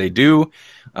pockets that they do.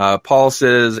 Paul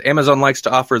says Amazon likes to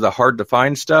offer the hard to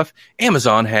find stuff.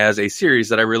 Amazon has a series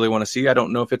that I really want to see. I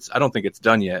don't think it's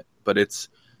done yet, but it's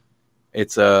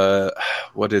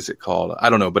what is it called? I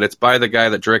don't know, but it's by the guy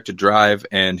that directed Drive,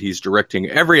 and he's directing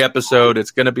every episode.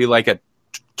 It's going to be like a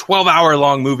 12-hour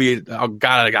long movie. Oh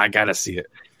God, I gotta see it.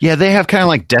 Yeah, they have kind of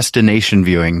like destination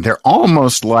viewing. They're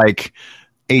almost like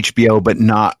HBO, but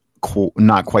not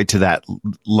quite to that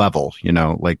level. You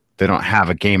know, like they don't have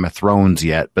a Game of Thrones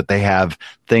yet, but they have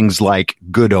things like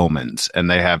Good Omens, and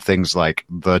they have things like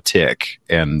The Tick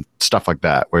and stuff like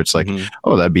that, where it's like,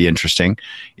 oh, that'd be interesting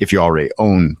if you already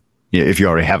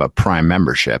have a Prime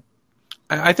membership.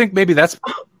 I think maybe that's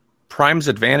Prime's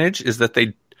advantage, is that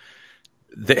they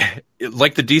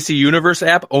like the DC Universe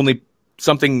app, only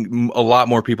something a lot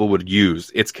more people would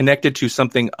use. It's connected to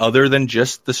something other than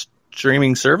just the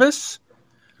streaming service,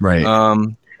 right?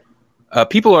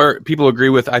 People agree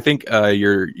with, I think,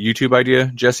 your YouTube idea,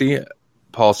 Jesse.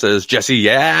 Paul says, Jesse,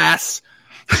 yes.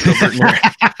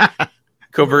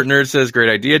 Covert Nerd says, great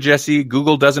idea, Jesse.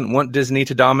 Google doesn't want Disney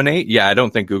to dominate. Yeah, I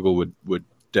don't think Google would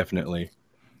definitely.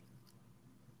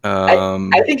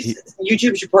 I think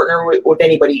YouTube should partner with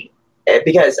anybody,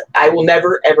 because I will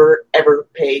never, ever, ever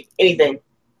pay anything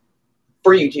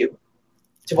for YouTube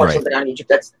to watch something on YouTube.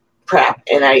 That's crap,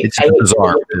 and it's a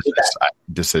bizarre business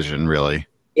decision, really.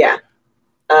 Yeah.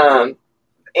 But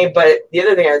the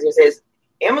other thing I was going to say is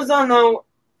Amazon, though.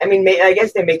 I mean, I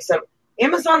guess they make some.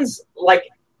 Amazon's like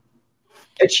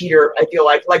a cheater. I feel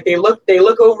like they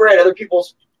look over at other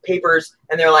people's papers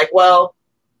and they're like, well,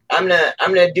 I'm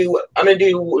gonna do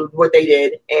what they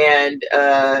did, and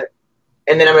then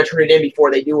I'm gonna turn it in before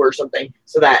they do or something.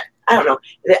 So that I don't know.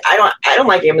 I don't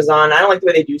like Amazon. I don't like the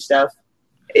way they do stuff.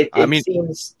 It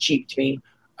seems cheap to me.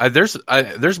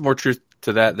 There's more truth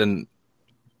to that than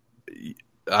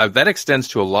that extends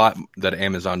to a lot that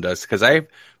Amazon does, because I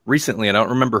recently, and I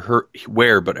don't remember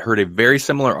but heard a very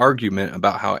similar argument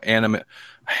about how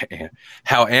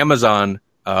Amazon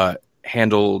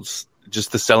handles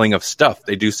just the selling of stuff.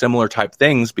 They do similar type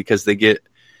things because they get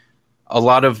a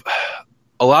lot of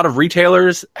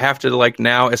retailers have to, like,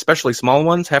 now, especially small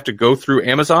ones, have to go through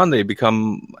Amazon. They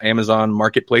become Amazon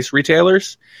marketplace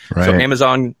retailers. Right. So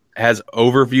Amazon has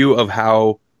overview of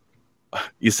how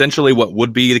essentially what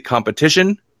would be the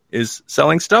competition is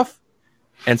selling stuff.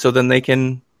 And so then they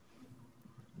can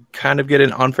kind of get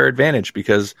an unfair advantage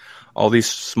because all these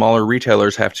smaller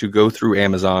retailers have to go through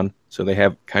Amazon. So they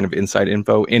have kind of inside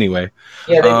info anyway.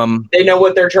 Yeah, they know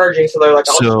what they're charging. So they're like,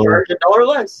 I'll charge $1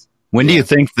 less. When do you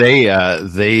think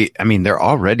they're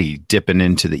already dipping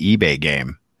into the eBay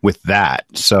game with that.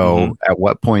 So at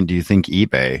what point do you think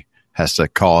eBay has to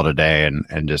call it a day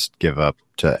and just give up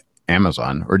to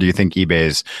Amazon? Or do you think eBay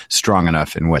is strong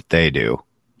enough in what they do?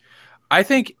 I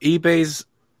think eBay's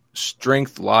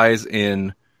strength lies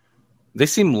in, they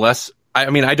seem less, I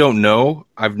mean, I don't know.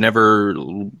 I've never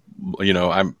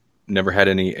had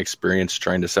any experience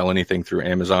trying to sell anything through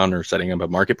Amazon or setting up a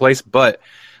marketplace, but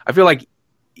I feel like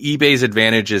eBay's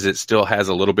advantage is it still has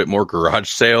a little bit more garage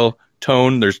sale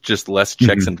tone. There's just less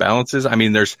checks and balances. I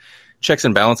mean, there's checks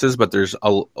and balances, but there's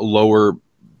a lower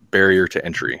barrier to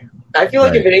entry. I feel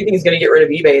like if anything's going to get rid of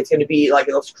eBay, it's going to be like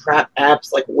those crap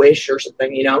apps like Wish or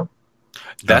something, you know?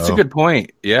 That's a good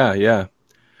point. Yeah.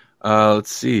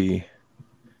 Let's see.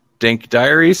 Dank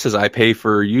Diary says, I pay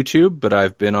for YouTube, but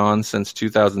I've been on since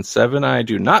 2007. I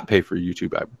do not pay for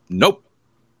YouTube. Nope.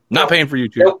 Not paying for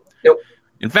YouTube. Nope.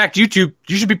 In fact, YouTube,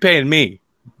 you should be paying me.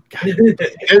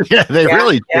 Yeah, they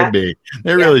really should be.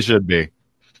 They really should be.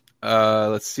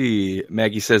 Let's see.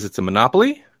 Maggie says it's a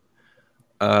monopoly.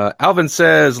 Alvin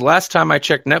says, last time I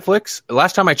checked, Netflix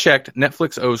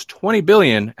owes $20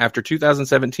 billion after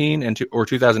 2017 or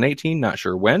 2018. Not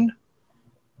sure when.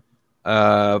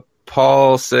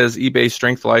 Paul says eBay's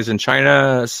strength lies in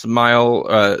China. Smile,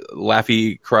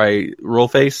 laughy, cry, roll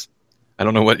face. I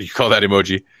don't know what you call that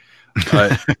emoji.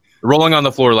 Rolling on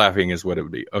the floor laughing is what it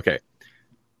would be. Okay.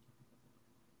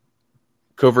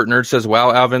 Covert Nerd says,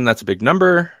 wow, Alvin, that's a big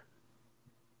number.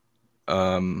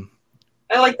 I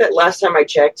like that last time I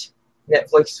checked,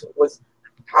 Netflix was...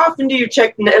 How often do you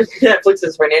check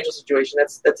Netflix's financial situation?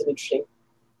 That's an interesting...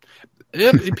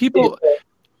 Yeah,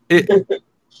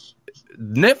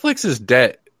 Netflix's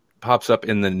debt pops up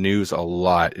in the news a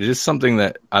lot. It is something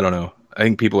that, I don't know, I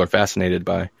think people are fascinated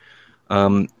by.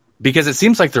 Because it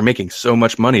seems like they're making so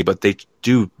much money, but they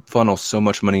do funnel so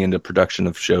much money into production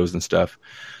of shows and stuff.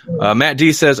 Matt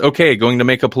D says, okay, going to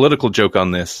make a political joke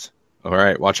on this. All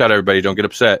right, watch out, everybody. Don't get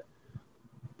upset.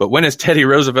 But when is Teddy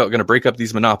Roosevelt going to break up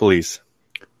these monopolies?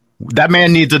 That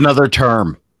man needs another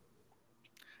term.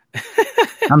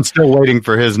 I'm still waiting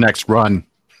for his next run.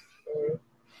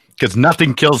 Because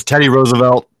nothing kills Teddy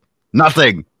Roosevelt.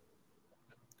 Nothing.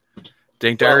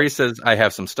 Dank Diary says, I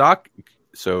have some stock,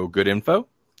 so good info.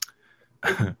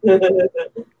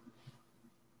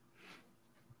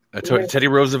 Teddy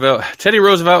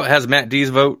Roosevelt has Matt D's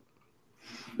vote.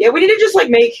 Yeah, we need to just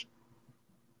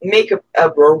make a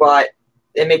robot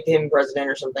and make him president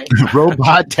or something.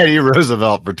 Robot Teddy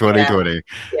Roosevelt for 2020.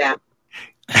 Yeah.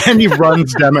 And he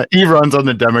runs on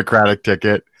the Democratic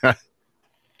ticket.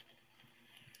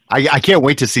 I can't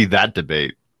wait to see that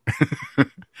debate.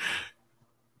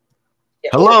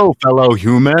 Hello, fellow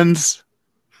humans.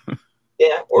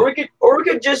 Yeah, or we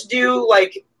could just do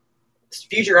like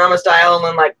Futurama style and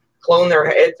then like clone their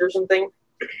heads or something.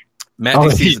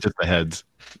 Matt D just the heads.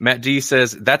 Matt D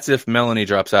says that's if Melanie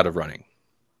drops out of running.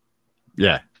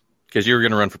 Yeah, because you were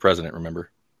going to run for president, remember?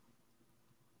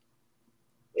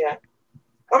 Yeah,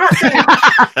 I'm not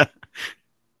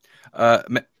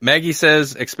saying. Maggie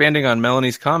says, expanding on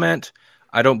Melanie's comment,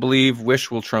 I don't believe Wish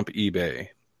will trump eBay.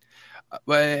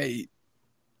 I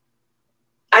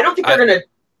don't think they're going to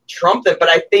trump them, but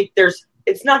I think Wish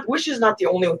is not the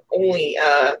only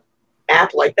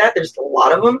app like that. There's a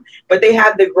lot of them, but they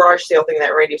have the garage sale thing that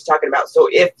Randy was talking about. So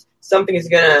if something is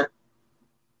going to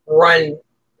run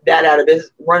eBay out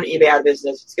of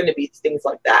business, it's going to be things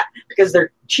like that because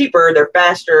they're cheaper, they're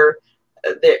faster,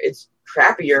 it's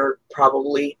crappier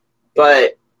probably,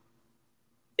 but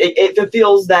it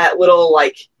fulfills that little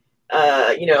I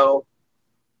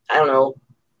don't know,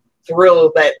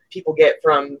 thrill that people get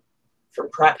from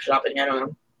crap shopping. I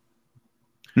don't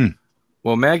know.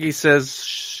 Well, Maggie says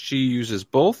she uses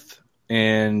both,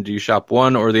 and you shop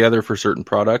one or the other for certain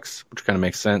products, which kind of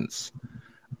makes sense.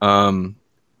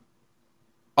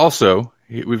 Also,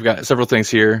 we've got several things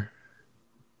here.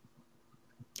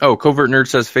 Oh, Covert Nerd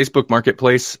says Facebook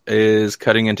Marketplace is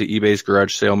cutting into eBay's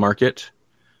garage sale market.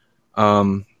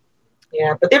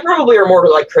 Yeah, but they probably are more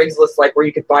like Craigslist, like where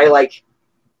you could buy like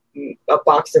a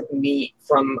box of meat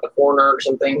from a corner or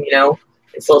something, you know?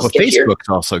 It's a little sketchier. Facebook's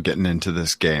also getting into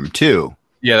this game too.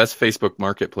 Yeah, that's Facebook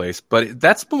Marketplace, but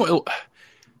that's more.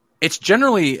 It's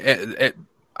generally,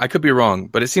 I could be wrong,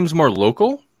 but it seems more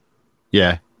local.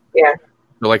 Yeah. Yeah.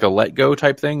 Or like a Let Go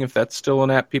type thing, if that's still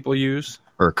an app people use.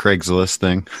 Or a Craigslist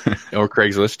thing. Or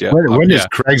Craigslist, yeah. When is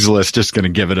Craigslist just going to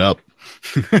give it up?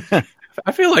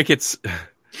 I feel like it's...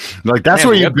 Like that's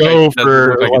where you go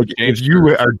for like if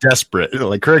you are desperate.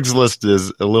 Like Craigslist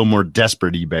is a little more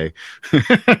desperate eBay.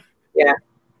 Yeah.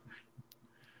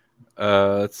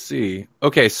 Let's see.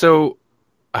 Okay, so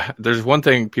there's one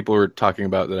thing people were talking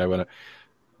about that I want to...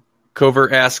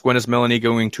 Covert asks, when is Melanie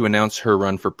going to announce her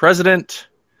run for president?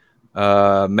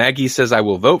 Maggie says, I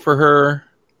will vote for her.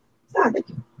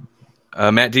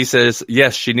 Matt D says,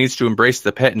 yes, she needs to embrace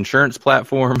the pet insurance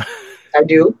platform. I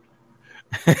do.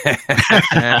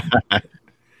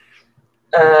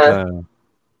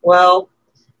 Well,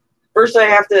 first I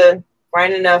have to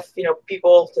find enough,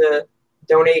 people to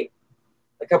donate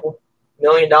a couple $1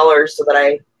 million so that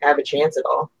I have a chance at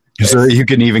all. So that you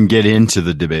can even get into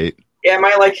the debate. Yeah,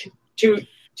 my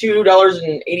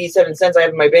 $2.87 I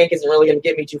have in my bank isn't really going to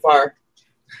get me too far.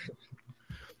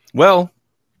 Well,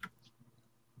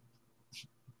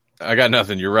 I got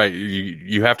nothing. You're right.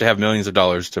 You have to have millions of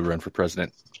dollars to run for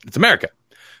president. It's America.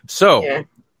 So, yeah.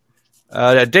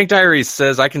 Dank Diaries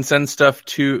says I can send stuff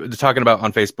to talking about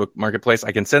on Facebook Marketplace.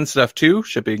 I can send stuff to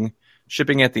shipping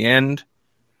at the end.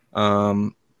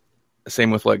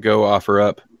 Same with Let Go, offer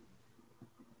up.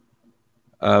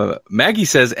 Maggie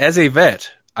says, as a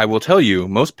vet, I will tell you,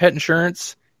 most pet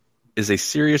insurance is a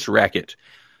serious racket.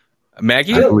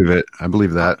 Maggie, I believe it. I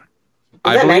believe that.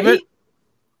 I believe Maggie?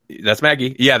 It. That's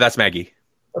Maggie. Yeah, that's Maggie.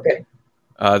 Okay.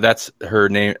 That's her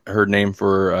name. Her name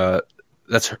for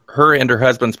that's her and her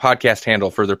husband's podcast handle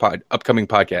for their upcoming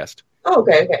podcast. Oh,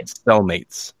 okay.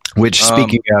 Cellmates. Which,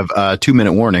 speaking of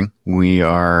 2-minute warning, we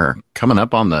are coming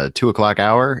up on the 2:00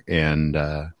 hour, and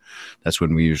that's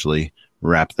when we usually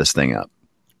wrap this thing up.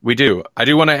 We do. I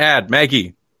do want to add,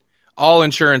 Maggie, all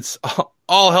insurance,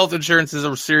 all health insurance is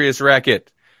a serious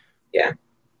racket. Yeah.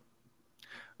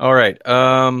 All right.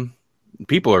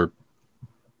 People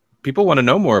want to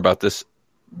know more about this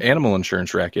animal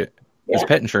insurance racket, this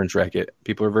pet insurance racket.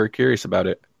 People are very curious about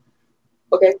it.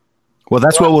 Okay. Well,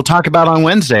 that's what we'll talk about on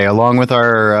Wednesday, along with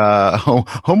our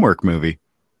homework movie.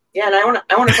 Yeah, and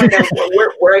I want to find out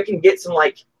where I can get some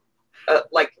like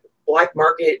black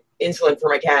market insulin for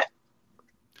my cat.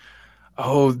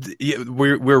 Oh,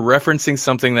 we're referencing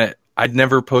something that I'd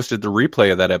never posted the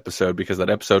replay of that episode because that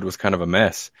episode was kind of a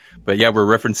mess. But yeah, we're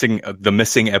referencing the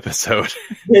missing episode.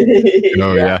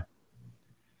 Oh yeah.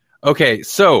 Okay,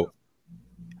 so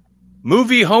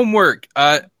movie homework.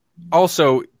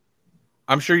 Also,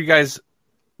 I'm sure you guys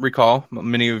recall,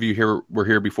 many of you were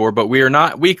here before, but we are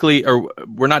not weekly, or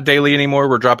we're not daily anymore.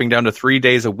 We're dropping down to 3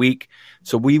 days a week.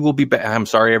 So we will be back. I'm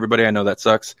sorry, everybody. I know that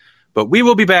sucks, but we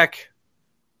will be back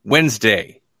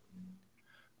Wednesday.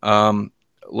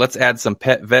 Let's add some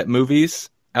pet vet movies,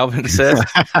 Alvin says.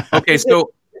 Okay,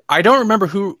 so I don't remember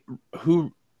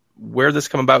where this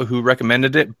came about, who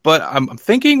recommended it, but I'm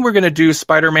thinking we're going to do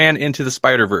Spider-Man Into the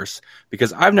Spider-Verse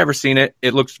because I've never seen it.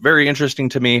 It looks very interesting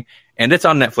to me, and it's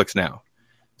on Netflix now.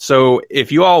 So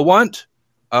if you all want,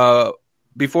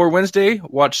 before Wednesday,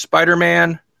 watch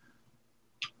Spider-Man.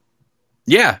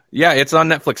 Yeah, it's on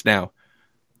Netflix now.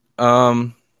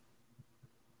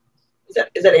 Is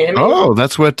that animated? Oh,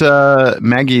 that's what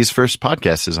Maggie's first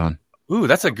podcast is on. Ooh,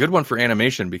 that's a good one for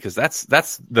animation because that's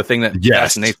the thing that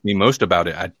fascinates me most about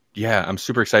it. I'm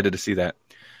super excited to see that.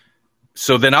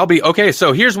 So then I'll be okay.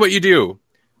 So here's what you do.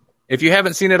 If you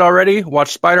haven't seen it already,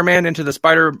 watch Spider-Man Into the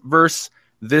Spider-Verse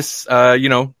this,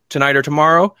 tonight or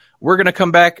tomorrow. We're going to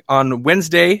come back on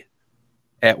Wednesday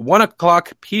at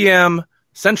 1:00 p.m.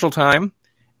 Central Time,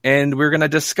 and we're going to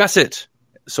discuss it.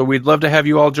 So we'd love to have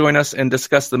you all join us and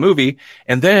discuss the movie.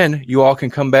 And then you all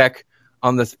can come back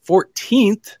on the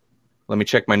 14th. Let me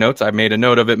check my notes. I made a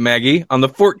note of it, Maggie. On the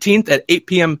 14th at 8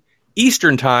 p.m.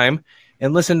 Eastern Time,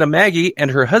 and listen to Maggie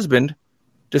and her husband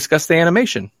discuss the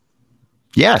animation.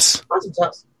 Yes. Awesome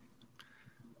sauce.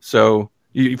 So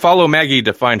you follow Maggie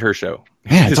to find her show.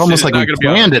 Yeah, it's almost like we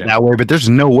planned it that way, but there's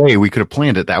no way we could have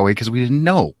planned it that way because we didn't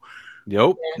know.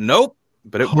 Nope.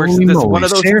 But it works. It's one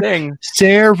of those things.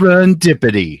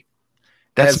 Serendipity.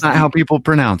 That's not how people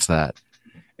pronounce that.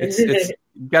 It's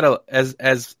got to,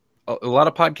 as a lot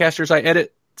of podcasters I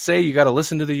edit say, you got to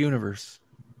listen to the universe.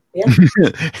 Yeah.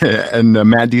 And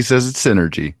Matt D says it's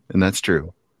synergy, and that's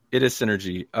true. It is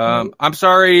synergy. I'm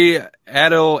sorry,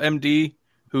 Adil MD,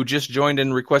 who just joined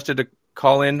and requested to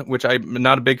call in, which I'm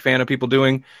not a big fan of people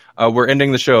doing. We're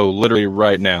ending the show literally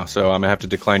right now, so I'm going to have to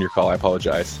decline your call. I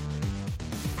apologize.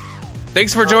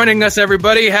 Thanks for joining us,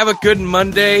 everybody. Have a good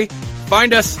Monday.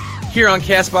 Find us here on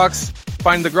CastBox.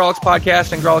 Find the Grawlix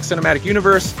Podcast and Grawlix Cinematic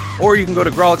Universe, or you can go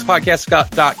to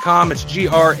grawlixpodcast.com. It's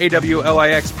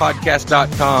GRAWLIX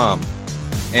podcast.com.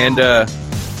 And,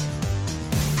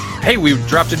 hey, we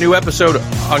dropped a new episode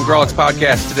on Grawlix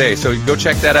Podcast today, so go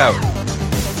check that out.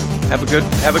 Have a good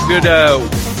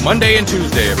Monday and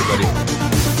Tuesday, everybody.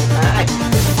 Bye.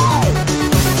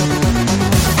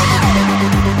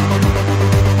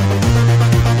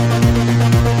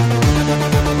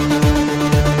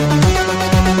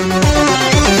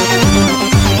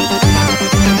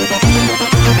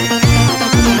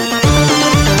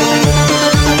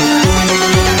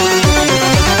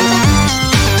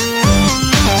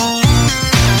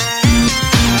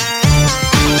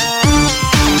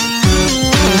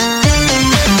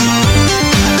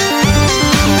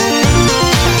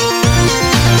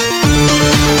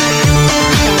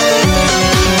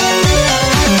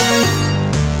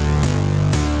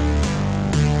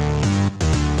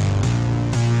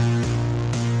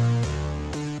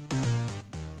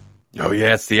 Oh,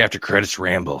 yeah, it's the After Credits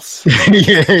Rambles.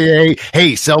 Hey,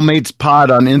 Cellmates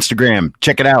Pod on Instagram.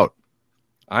 Check it out.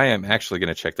 I am actually going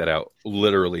to check that out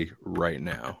literally right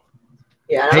now.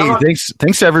 Yeah. Hey,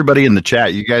 thanks to everybody in the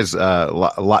chat. You guys,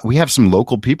 we have some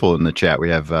local people in the chat. We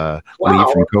have Lee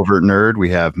from Covert Nerd. We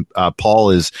have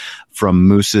Paul is from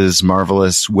Moose's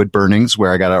Marvelous Wood Burnings,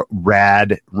 where I got a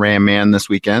rad Ram Man this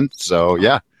weekend. So,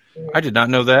 yeah. I did not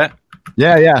know that.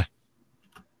 Yeah.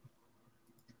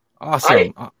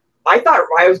 Awesome. I thought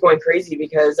I was going crazy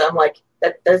because I'm like,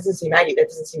 that doesn't seem Maggie. That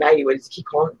doesn't seem Maggie. Why does he keep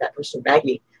calling that person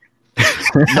Maggie?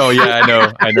 No, yeah, I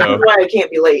know. That's why I can't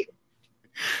be late.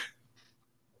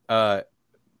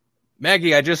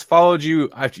 Maggie, I just followed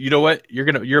you. You know what?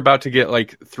 You're about to get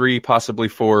like 3, possibly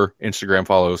 4 Instagram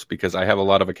follows because I have a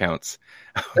lot of accounts.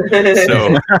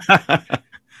 So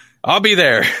I'll be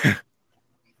there.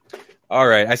 All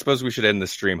right. I suppose we should end the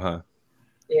stream, huh?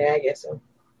 Yeah, I guess so.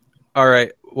 All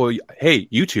right. Well, hey,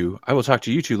 you two. I will talk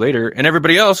to you two later. And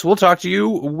everybody else, we'll talk to you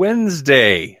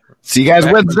Wednesday. See you guys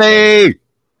Wednesday.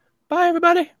 Bye,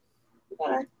 everybody.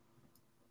 Bye.